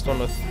 I missed one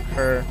with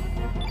her.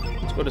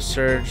 Let's go to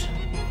Surge.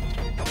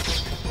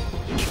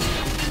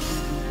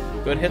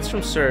 Good hits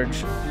from Surge.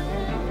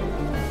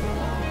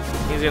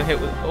 He's gonna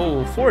hit with,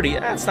 oh, 40.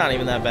 That's not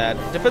even that bad.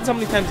 Depends how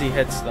many times he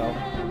hits though.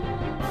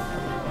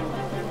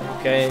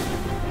 Okay.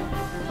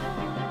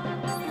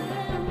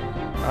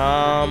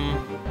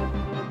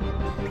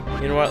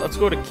 You know what? Let's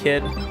go to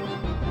Kid.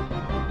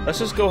 Let's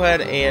just go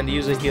ahead and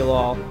use a heal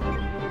all.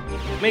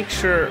 Make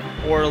sure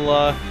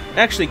Orla...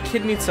 Actually,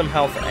 Kid needs some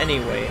health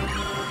anyway.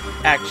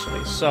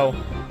 Actually, so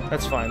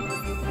that's fine.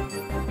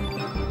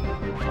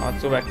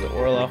 Let's go back to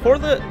Orla.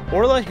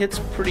 Orla hits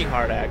pretty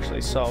hard,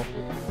 actually, so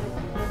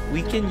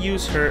we can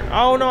use her...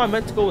 Oh, no, I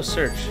meant to go with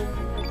Surge.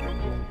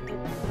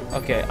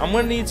 Okay, I'm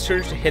going to need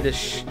Surge to hit a...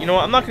 You know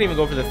what? I'm not going to even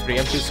go for the 3.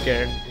 I'm too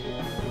scared.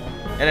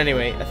 And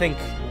anyway, I think...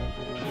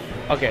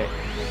 Okay.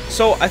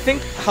 So, I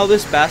think how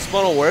this bass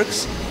bottle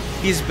works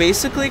he's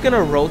basically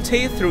gonna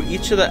rotate through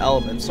each of the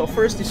elements. So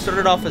first he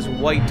started off as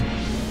white.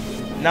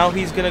 Now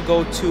he's gonna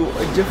go to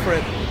a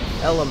different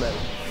element.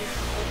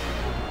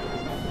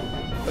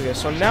 Okay,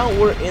 so now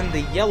we're in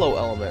the yellow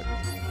element.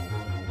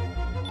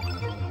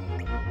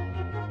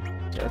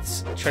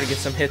 Let's try to get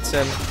some hits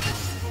in.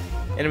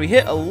 And we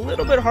hit a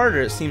little bit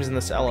harder, it seems, in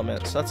this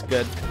element, so that's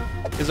good.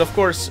 Because, of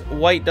course,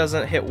 white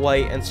doesn't hit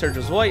white, and Surge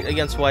was white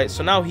against white,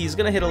 so now he's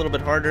going to hit a little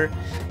bit harder.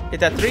 Hit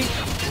that 3.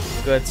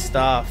 Good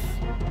stuff.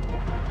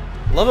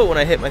 Love it when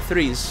I hit my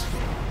 3s.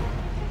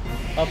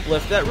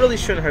 Uplift, that really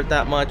shouldn't hurt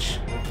that much.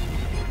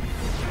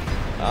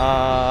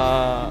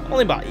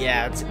 Only about,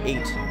 yeah, it's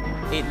 8.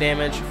 8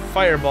 damage.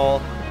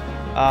 Fireball.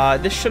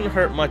 This shouldn't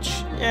hurt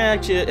much. Yeah,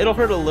 actually, it'll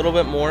hurt a little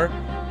bit more,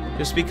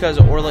 just because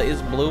Orla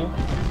is blue.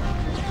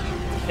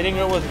 Hitting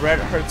her with red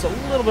hurts a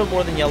little bit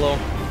more than yellow.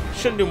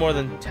 Shouldn't do more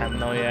than 10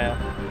 though, yeah.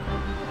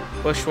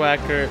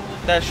 Bushwhacker,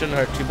 that shouldn't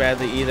hurt too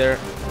badly either.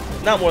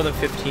 Not more than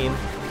 15.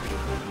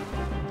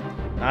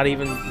 Not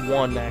even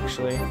 1,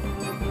 actually.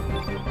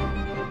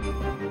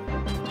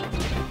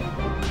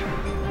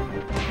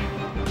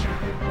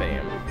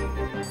 Bam.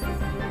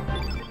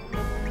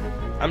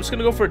 I'm just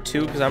gonna go for a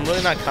 2 because I'm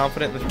really not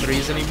confident in the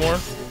 3s anymore.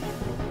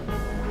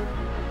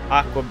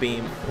 Aqua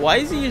Beam. Why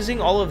is he using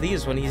all of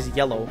these when he's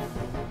yellow?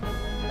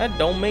 That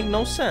don't make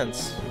no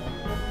sense.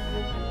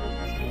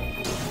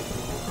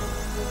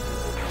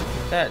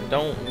 That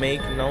don't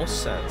make no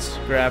sense.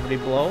 Gravity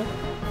Blow.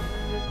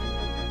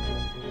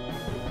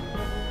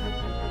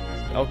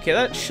 Okay,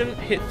 that shouldn't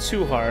hit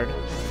too hard.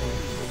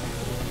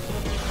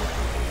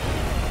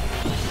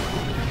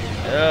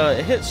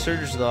 It hit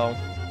Surge though.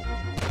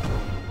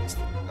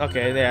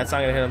 Okay, yeah, it's not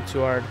gonna hit him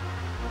too hard.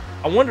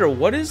 I wonder,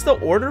 what is the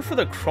order for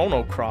the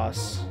Chrono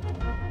Cross?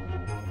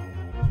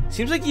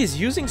 Seems like he's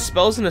using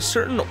spells in a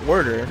certain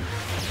order.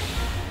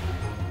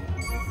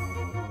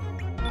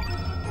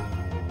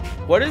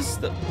 What is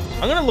the...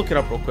 I'm gonna look it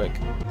up real quick.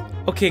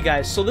 Okay,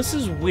 guys, so this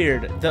is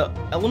weird. The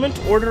element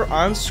order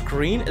on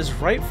screen is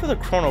right for the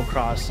Chrono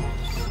Cross.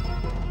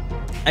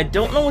 I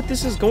don't know what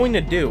this is going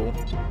to do.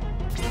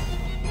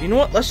 You know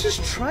what? Let's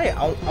just try it.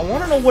 I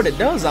want to know what it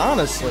does,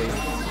 honestly.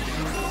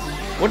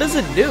 What does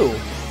it do?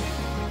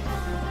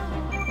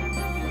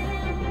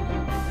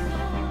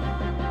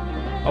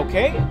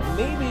 Okay,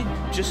 maybe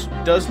just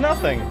does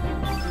nothing.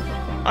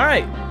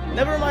 Alright,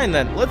 never mind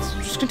then. Let's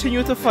just continue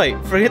with the fight.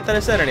 Forget that I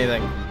said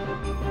anything.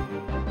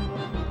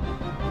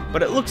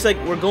 But it looks like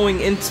we're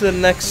going into the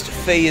next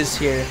phase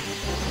here.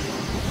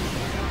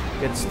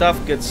 Good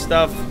stuff, good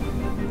stuff.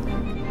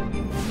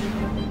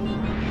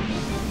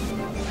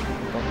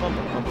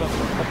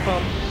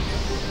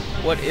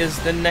 What is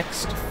the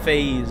next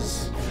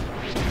phase?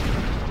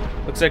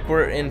 Looks like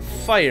we're in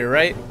fire,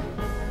 right?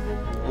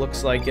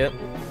 Looks like it.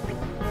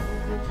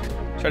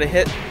 Try to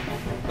hit.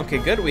 Okay,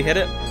 good. We hit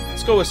it.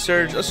 Let's go with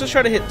Surge. Let's just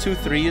try to hit 2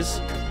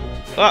 3s.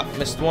 Ah,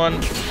 missed 1.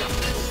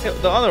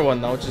 Hit the other one,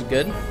 though, which is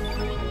good.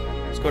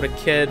 Let's go to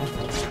Kid.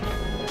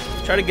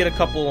 Try to get a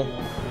couple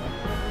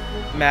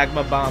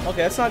Magma Bomb.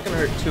 Okay, that's not going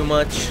to hurt too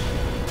much.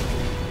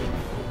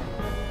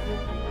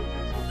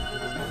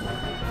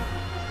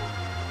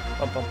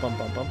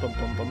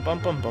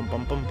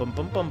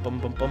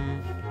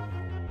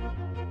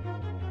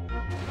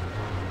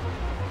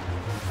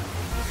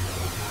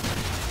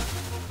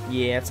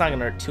 Yeah, it's not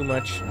gonna hurt too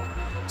much.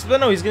 So then,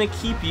 no, he's gonna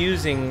keep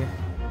using.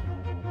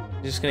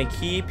 He's just gonna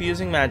keep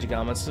using Magic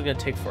Elements. This is gonna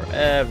take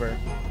forever.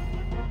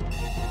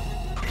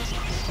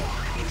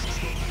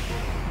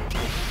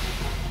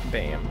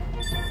 Bam.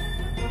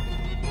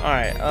 All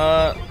right.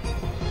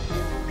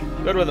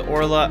 Good with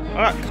Orla.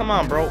 Ah, come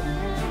on, bro.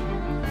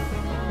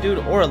 Dude,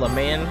 Orla,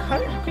 man, how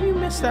can you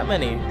miss that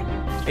many?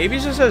 Maybe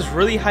he just has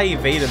really high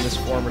evade in this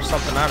form or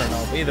something. I don't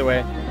know. But either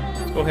way,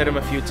 let's go hit him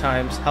a few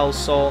times. Hell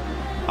Soul.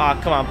 Ah,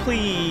 come on,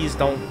 please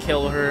don't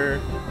kill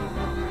her.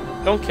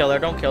 Don't kill her,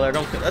 don't kill her,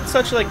 don't kill her. That's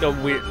such like a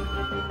weird...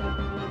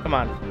 Come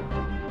on.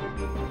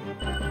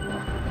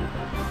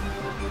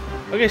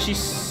 Okay, she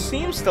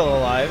seems still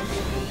alive.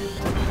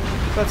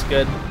 That's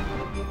good.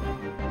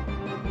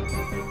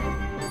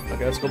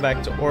 Okay, let's go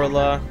back to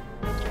Orla.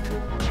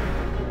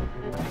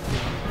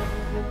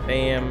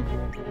 Bam.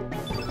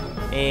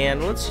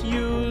 And let's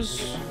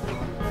use...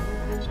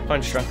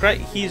 Punch Drunk,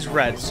 right? He's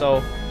red,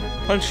 so...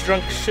 Punch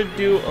Drunk should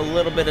do a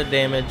little bit of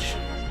damage.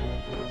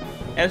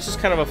 And it's just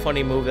kind of a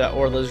funny move that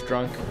Orla's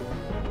drunk.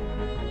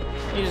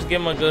 You just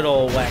give him a good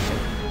old whacking.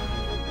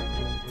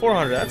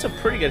 400, that's a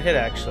pretty good hit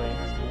actually.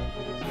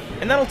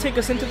 And that'll take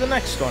us into the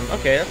next one.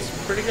 Okay,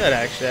 that's pretty good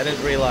actually. I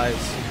didn't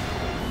realize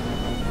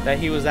that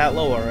he was that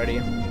low already.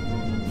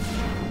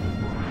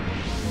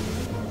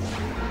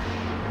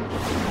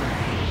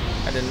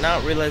 I did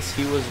not realize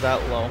he was that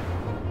low.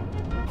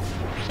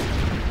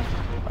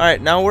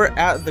 Alright, now we're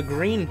at the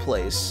green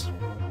place.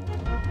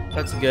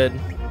 That's good.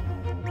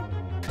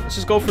 Let's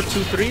just go for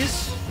 2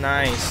 3s.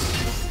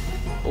 Nice.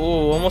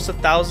 Oh, almost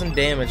 1,000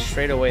 damage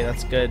straight away.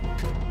 That's good.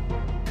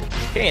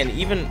 Okay, and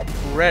even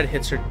red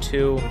hits her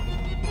 2.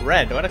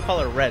 Red. Why'd I call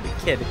her red?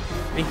 Kid.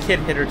 I mean, Kid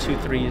hit her 2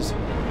 3s.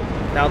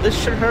 Now this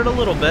should hurt a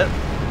little bit.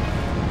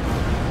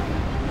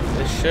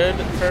 This should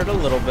hurt a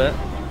little bit.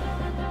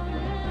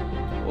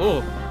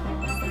 Ooh.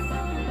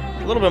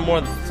 A little bit more.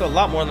 It's a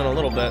lot more than a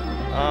little bit.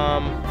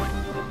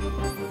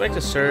 Back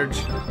to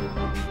Surge.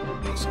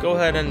 Let's go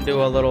ahead and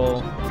do a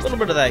little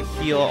bit of that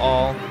heal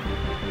all.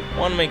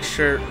 Want to make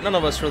sure none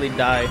of us really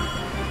die.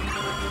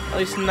 At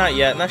least not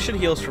yet. And that should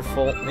heal us for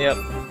full. Yep.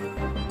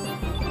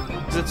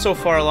 Because it's so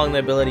far along the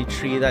ability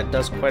tree, that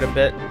does quite a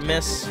bit.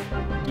 Miss.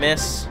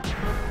 Miss.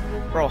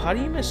 Bro, how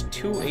do you miss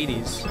 2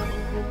 80s?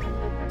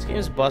 This game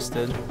is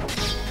busted.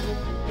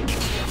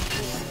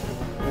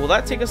 Will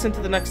that take us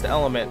into the next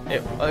element?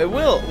 It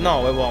will.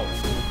 No, it won't.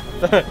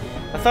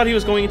 I thought he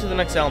was going into the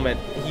next element.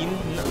 He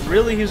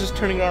was just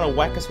turning around and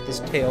whack us with his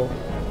tail.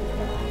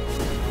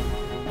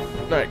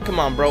 Alright, come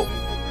on, bro.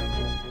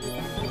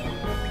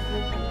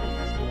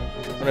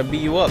 I'm gonna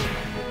beat you up.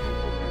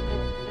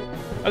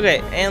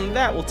 Okay, and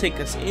that will take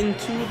us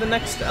into the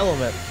next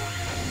element.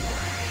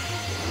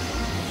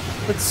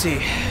 Let's see.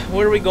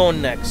 Where are we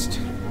going next?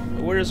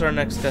 Where is our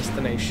next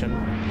destination?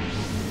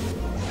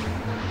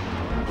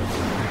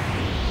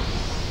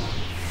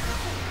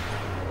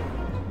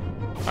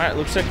 Alright,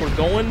 looks like we're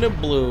going to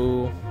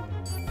blue.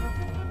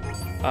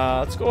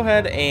 Let's go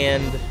ahead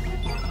and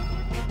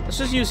let's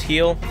just use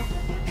heal.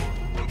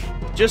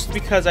 Just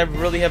because I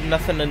really have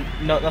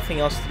nothing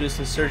else to do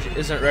since Surge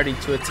isn't ready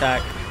to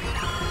attack.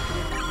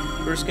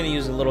 We're just gonna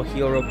use a little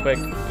heal real quick.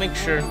 Make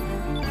sure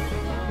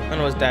none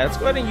of us die. Let's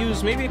go ahead and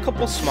use maybe a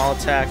couple small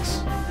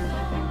attacks.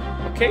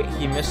 Okay,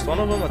 he missed one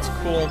of them. That's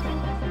cool.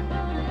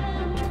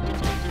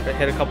 I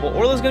hit a couple.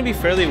 Orla's gonna be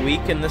fairly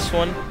weak in this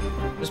one,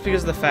 just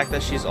because of the fact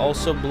that she's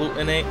also blue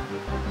innate.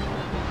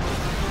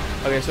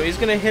 Okay, so he's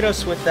gonna hit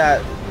us with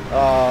that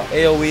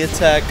AoE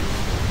attack.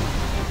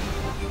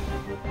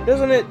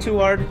 Doesn't hit too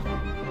hard.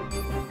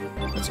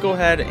 Let's go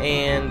ahead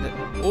and...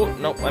 Oh,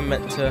 nope, I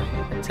meant to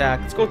attack.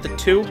 Let's go with the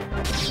 2.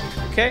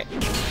 Okay.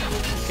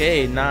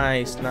 Okay,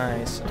 nice,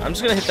 nice. I'm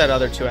just gonna hit that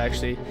other 2,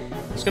 actually.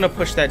 Just gonna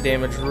push that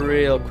damage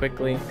real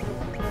quickly.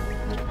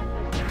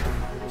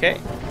 Okay.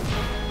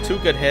 2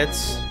 good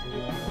hits.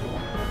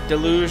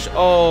 Deluge.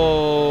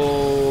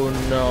 Oh,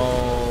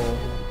 no.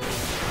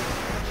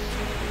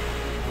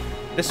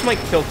 This might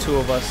kill 2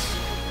 of us.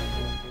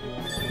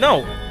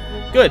 No.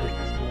 Good.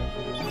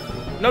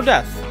 No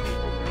death.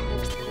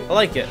 I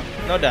like it.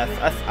 No death.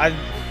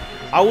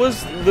 I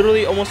was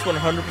literally almost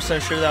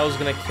 100% sure that I was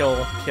gonna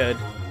kill Kid.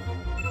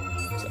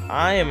 So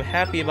I am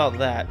happy about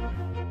that.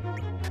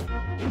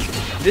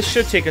 This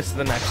should take us to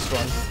the next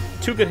one.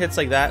 2 good hits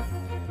like that.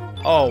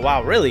 Oh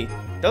wow, really?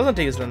 Doesn't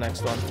take us to the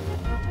next one.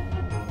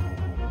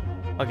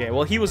 Okay,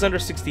 well he was under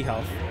 60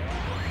 health.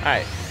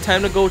 Alright,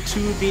 time to go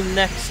to the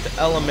next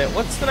element.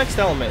 What's the next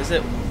element? Is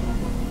it...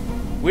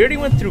 We already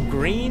went through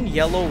green,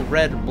 yellow,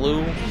 red,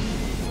 blue.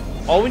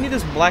 All we need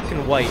is black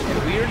and white,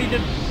 and we already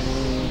did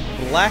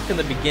black in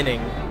the beginning.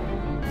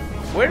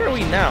 Where are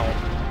we now?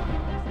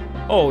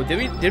 Oh,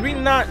 did we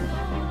not...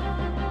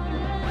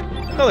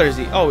 What color is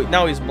he? Oh,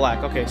 now he's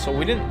black. Okay, so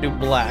we didn't do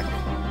black.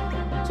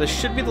 So this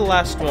should be the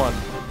last one.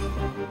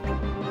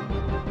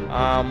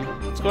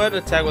 Let's go ahead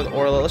and attack with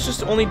Orla. Let's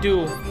just only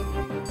do...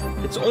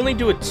 Let's only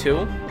do a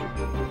 2.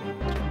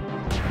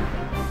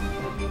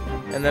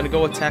 And then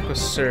go attack with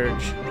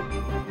Surge.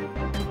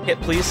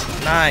 Hit, please.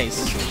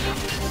 Nice.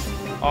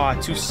 Aw,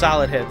 2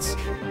 solid hits.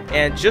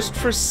 And just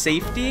for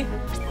safety,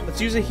 let's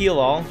use a heal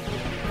all.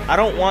 I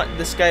don't want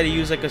this guy to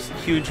use like a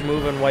huge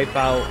move and wipe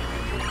out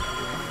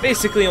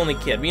basically only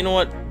Kid. But you know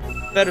what?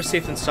 Better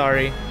safe than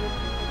sorry.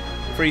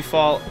 Free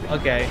fall.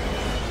 Okay.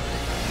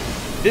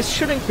 This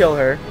shouldn't kill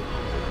her.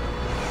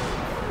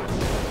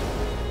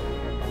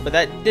 But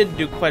that did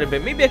do quite a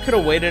bit. Maybe I could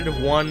have waited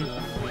 1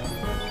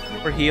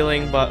 for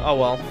healing, but oh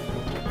well.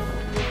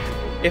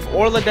 If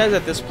Orla dies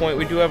at this point,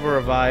 we do have a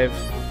revive.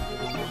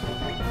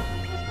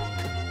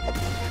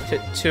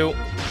 2.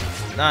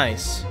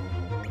 Nice.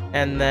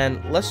 And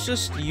then let's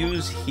just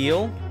use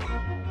heal.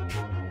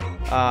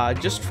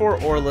 Just for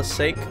Orla's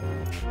sake.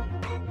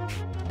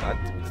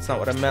 That's not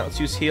what I meant. Let's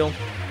use heal.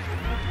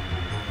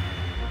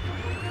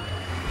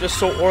 Just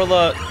so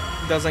Orla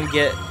doesn't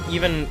get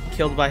even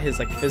killed by his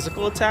like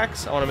physical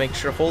attacks. I want to make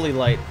sure. Holy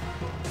light.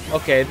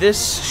 Okay,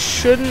 this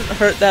shouldn't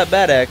hurt that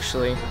bad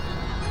actually.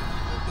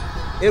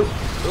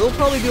 It'll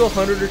probably do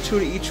 100 or 2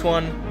 to each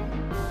one.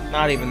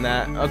 Not even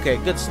that. Okay,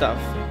 good stuff.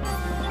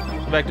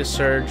 Go back to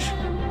Surge.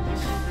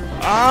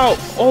 Ow!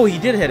 Oh, he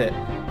did hit it.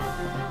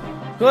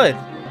 Good.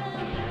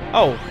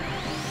 Oh,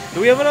 do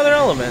we have another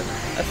element?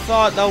 I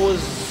thought that was...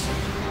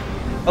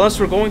 Unless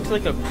we're going to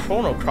like a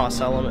Chrono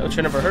Cross element, which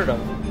I never heard of.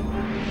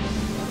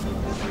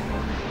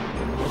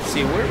 Let's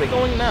see, where are we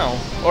going now?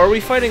 Or are we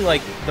fighting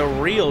like the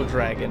real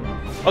dragon?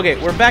 Okay,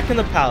 we're back in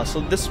the palace, so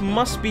this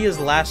must be his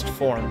last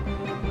form.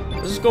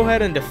 Let's just go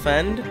ahead and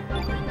defend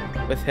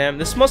with him.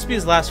 This must be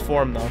his last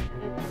form though.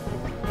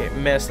 Okay,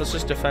 miss. Let's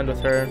just defend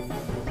with her.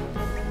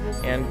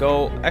 And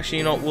go... Actually,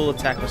 you know what? We'll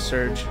attack with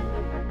Surge.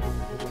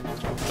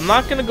 I'm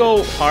not going to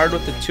go hard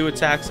with the 2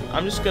 attacks.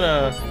 I'm just going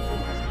to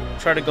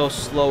try to go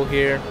slow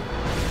here.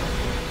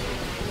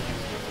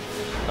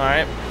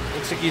 Alright.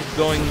 Looks like he's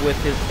going with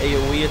his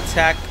AoE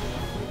attack.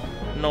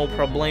 no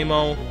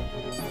problemo.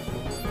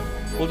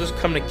 We'll just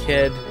come to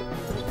Kid.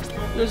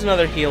 There's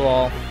another heal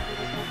all.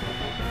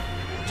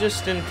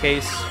 Just in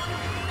case.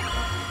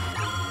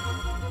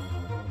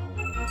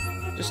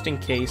 Just in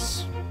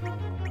case.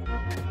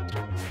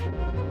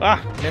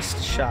 Ah,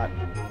 missed shot.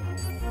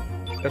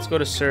 Let's go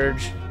to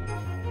Surge.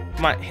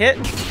 Come on, hit.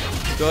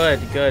 Good,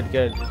 good,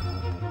 good.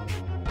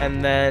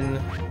 And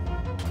then,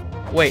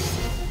 wait.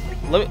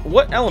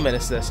 What element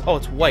is this? Oh,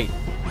 it's white.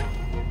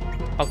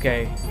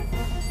 Okay.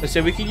 Let's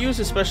say we could use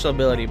his special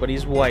ability, but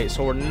he's white,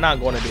 so we're not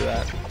going to do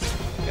that.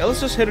 Yeah,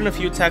 let's just hit in a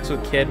few attacks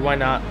with Kid. Why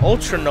not?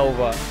 Ultra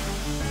Nova.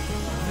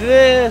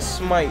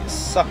 This might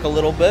suck a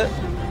little bit.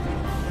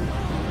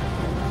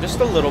 Just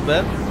a little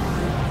bit.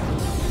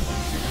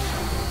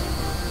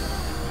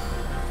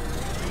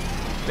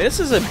 This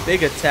is a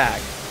big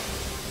attack.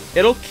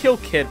 It'll kill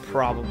Kid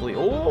probably.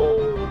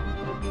 Oh.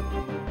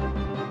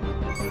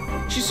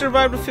 She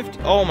survived with 50.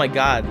 Oh my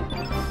god.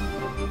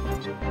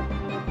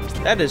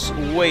 That is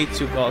way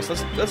too close.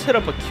 Let's hit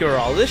up a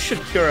cure-all. This should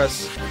cure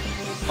us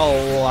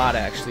a lot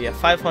actually. At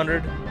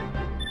 500.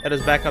 That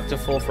is back up to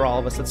full for all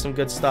of us. That's some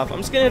good stuff. I'm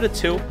just gonna hit a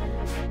 2.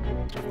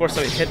 Of course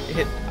I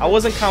hit. I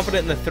wasn't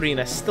confident in the 3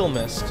 and I still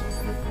missed.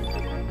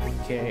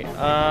 Okay,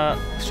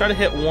 let's try to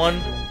hit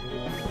 1.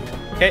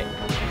 Okay,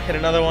 hit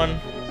another one.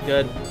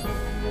 Good.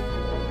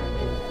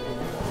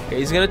 Okay,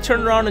 he's gonna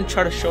turn around and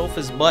try to show off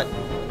his butt.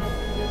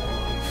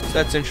 So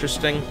that's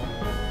interesting.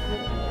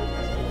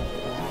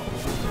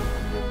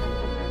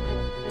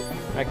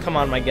 Alright, come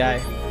on, my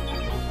guy.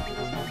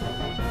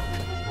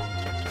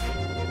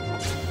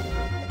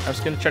 I'm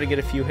just gonna try to get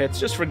a few hits,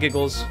 just for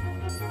giggles.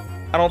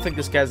 I don't think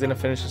this guy's gonna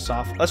finish this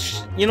off.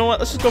 You know what?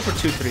 Let's just go for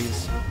 2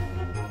 3s.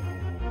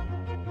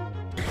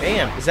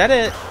 Bam! Is that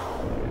it?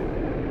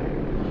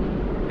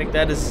 I think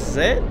that is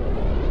it.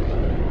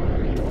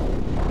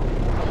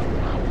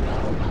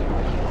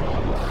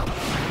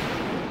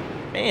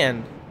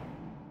 Man,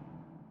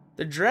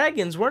 the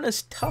dragons weren't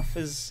as tough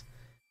as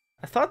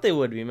I thought they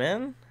would be,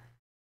 man.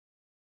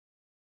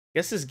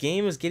 Guess this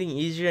game is getting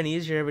easier and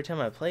easier every time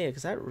I play it,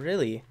 because that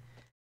really,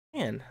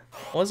 man,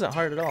 wasn't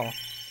hard at all.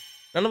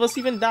 None of us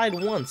even died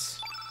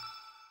once.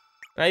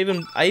 I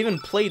even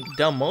played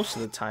dumb most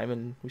of the time,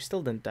 and we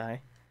still didn't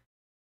die.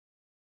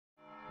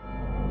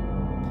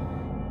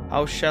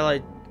 How shall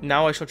I?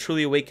 Now I shall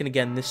truly awaken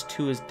again. This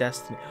too is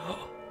destiny.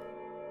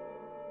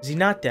 Is he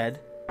not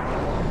dead?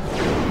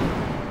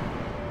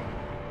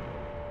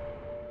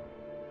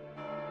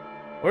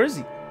 Where is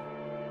he?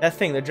 That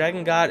thing, the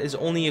dragon god, is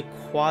only a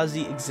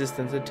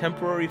quasi-existence, a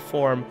temporary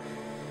form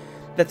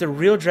that the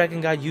real dragon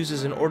god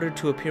uses in order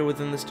to appear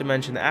within this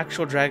dimension. The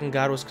actual dragon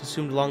god was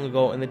consumed long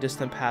ago in the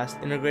distant past,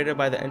 integrated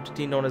by the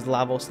entity known as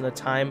Lavos in the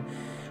time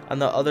on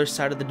the other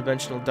side of the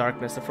dimensional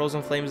darkness. The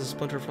frozen flame is a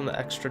splinter from the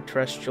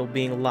extraterrestrial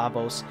being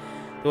Lavos.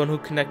 The one who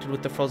connected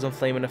with the frozen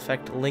flame in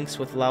effect links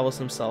with Lavos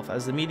himself.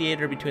 As the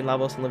mediator between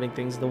Lavos and living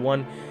things, the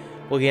one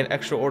will gain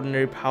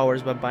extraordinary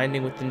powers by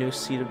binding with the new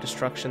seed of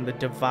destruction, the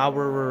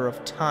Devourer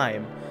of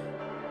Time.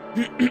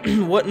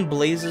 What in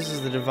blazes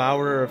is the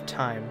Devourer of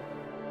Time?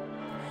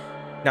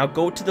 Now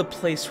go to the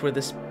place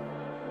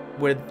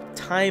where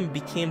time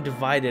became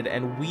divided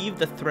and weave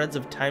the threads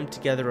of time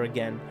together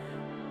again.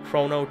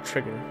 Chrono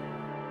Trigger.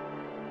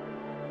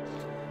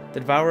 The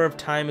Devourer of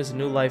Time is a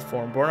new life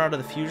form, born out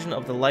of the fusion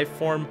of the life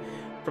form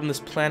from this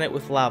planet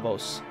with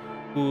Lavos,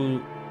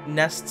 who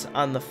nests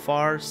on the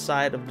far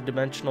side of the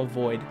dimensional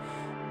void.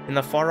 In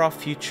the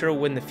far-off future,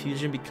 when the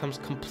fusion becomes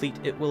complete,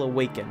 it will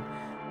awaken.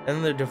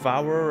 Then the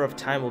Devourer of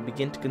Time will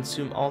begin to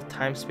consume all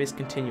time-space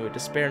continua,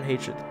 despair and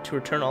hatred, to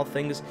return all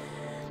things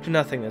to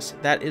nothingness.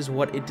 That is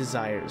what it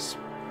desires.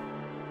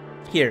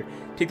 Here,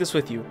 take this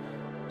with you.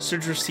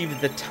 Surge received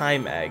the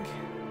Time Egg.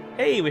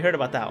 Hey, we heard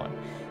about that one.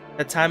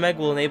 The Time Egg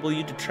will enable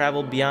you to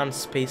travel beyond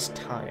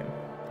space-time.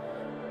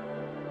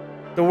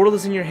 The world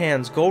is in your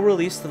hands. Go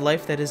release the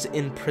life that is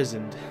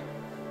imprisoned.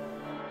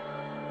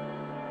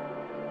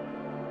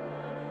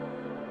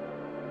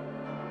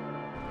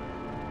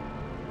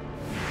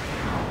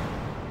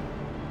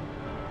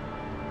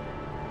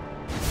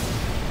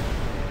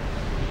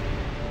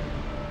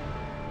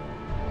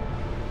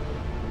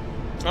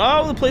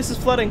 Oh, the place is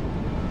flooding.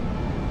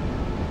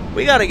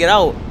 We gotta get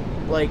out.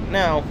 Like,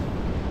 now.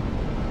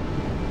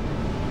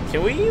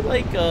 Can we,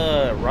 like,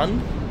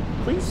 run,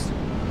 please?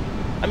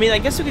 I mean, I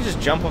guess we could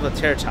just jump off the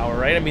Terror Tower,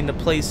 right? I mean, the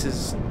place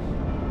is...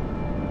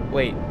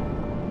 Wait.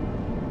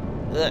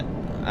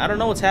 I don't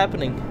know what's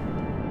happening.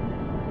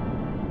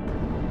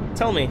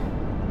 Tell me.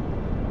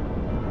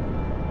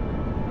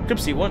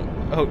 Cripsy, what?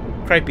 Oh,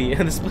 cripey.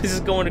 This place is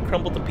going to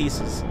crumble to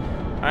pieces.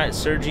 Alright,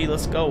 Sergi,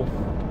 let's go.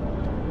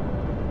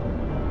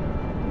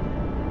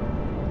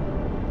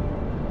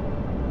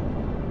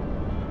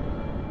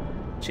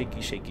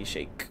 Shaky, shaky,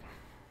 shake.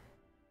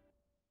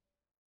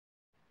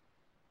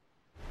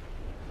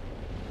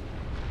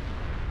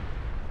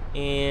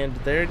 And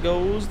there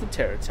goes the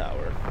Terror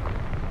Tower.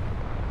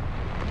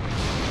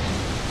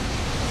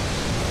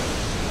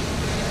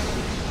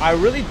 I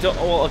really don't...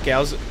 Well, okay,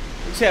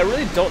 I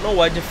really don't know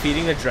why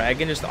defeating the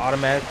dragon just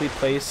automatically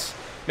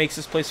makes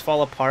this place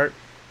fall apart.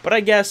 But I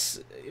guess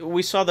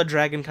we saw the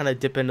dragon kind of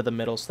dip into the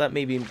middle, so that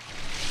maybe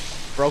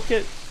broke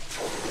it.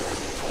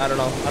 I don't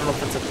know. I don't know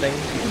if that's a thing.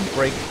 You can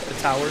break the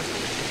tower,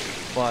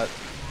 but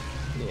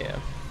yeah.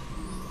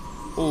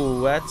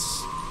 Ooh,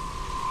 that's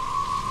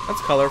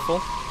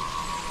colorful.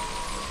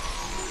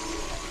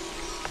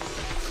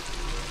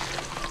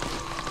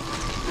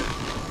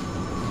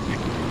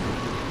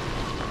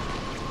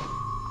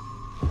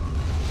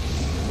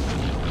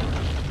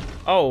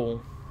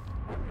 Oh.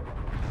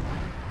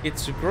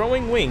 It's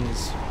growing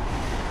wings.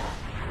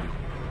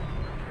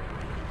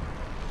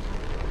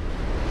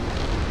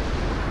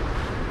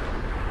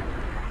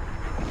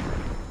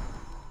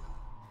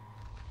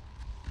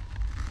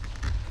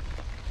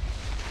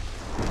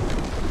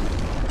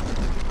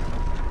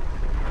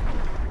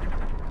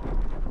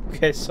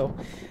 Okay, so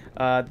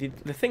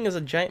the thing is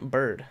a giant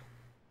bird.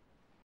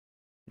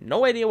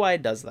 No idea why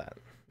it does that.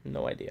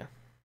 No idea.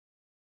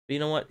 But you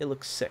know what? It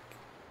looks sick.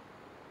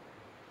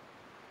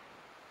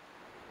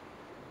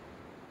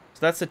 So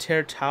that's the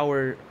Terror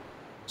Tower's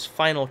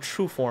final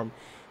true form.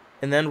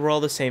 And then we're all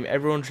the same.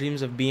 Everyone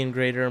dreams of being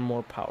greater and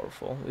more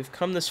powerful. We've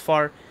come this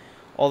far.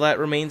 All that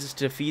remains is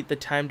to defeat the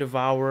Time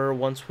Devourer.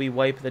 Once we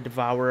wipe the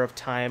Devourer of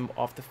Time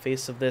off the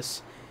face of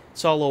this,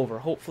 it's all over.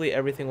 Hopefully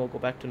everything will go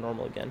back to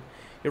normal again.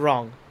 You're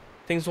wrong.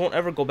 Things won't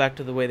ever go back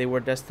to the way they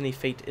were. Destiny,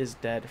 fate is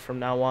dead. From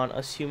now on,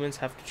 us humans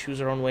have to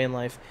choose our own way in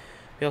life.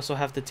 We also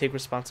have to take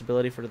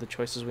responsibility for the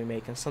choices we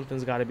make, and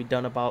something's got to be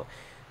done about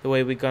the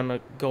way we're gonna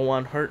go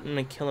on hurting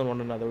and killing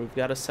one another. We've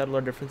got to settle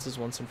our differences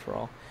once and for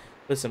all.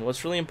 Listen,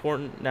 what's really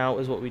important now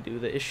is what we do.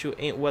 The issue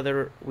ain't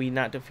whether we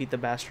not defeat the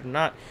bastard or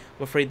not.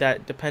 I'm afraid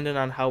that, depending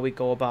on how we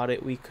go about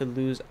it, we could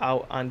lose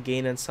out on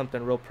gaining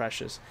something real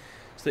precious.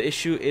 So the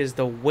issue is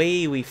the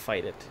way we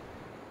fight it.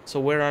 So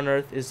where on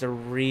earth is the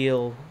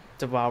real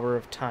Devourer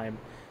of Time?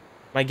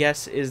 My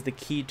guess is the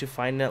key to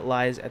finding it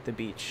lies at the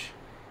beach.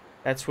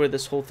 That's where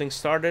this whole thing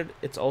started.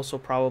 It's also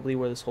probably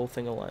where this whole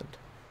thing will end.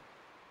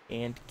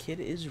 And Kid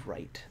is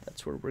right.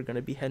 That's where we're going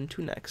to be heading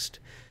to next.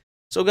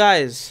 So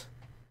guys,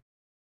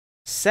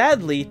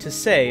 sadly to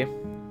say,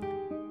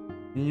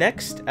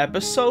 next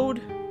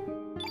episode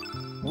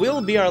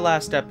will be our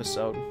last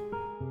episode.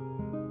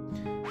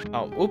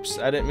 Oh, oops,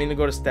 I didn't mean to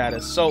go to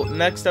status. So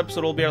next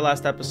episode will be our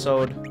last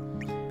episode.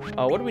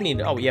 What do we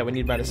need? Oh yeah, we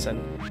need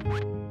medicine.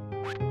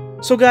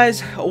 So guys,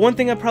 one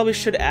thing I probably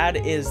should add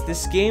is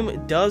this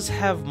game does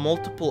have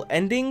multiple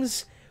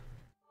endings.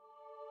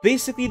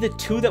 Basically the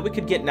two that we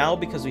could get now,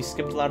 because we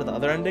skipped a lot of the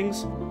other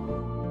endings.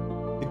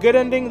 The good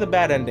ending, the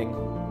bad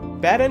ending.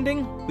 Bad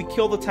ending, we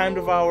kill the Time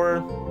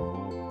Devourer,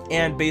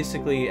 and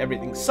basically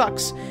everything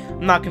sucks.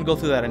 I'm not going to go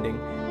through that ending.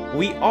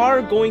 We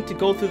are going to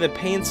go through the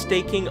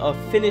painstaking of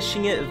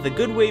finishing it the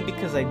good way,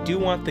 because I do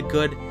want the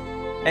good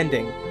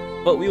ending.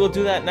 But we will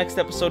do that next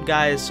episode,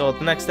 guys. So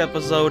the next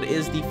episode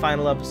is the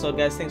final episode,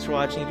 guys. Thanks for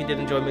watching. If you did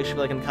enjoy, make sure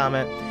to like and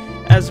comment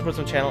as supports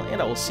my channel,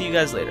 and I will see you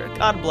guys later.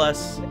 God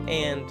bless,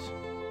 and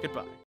goodbye.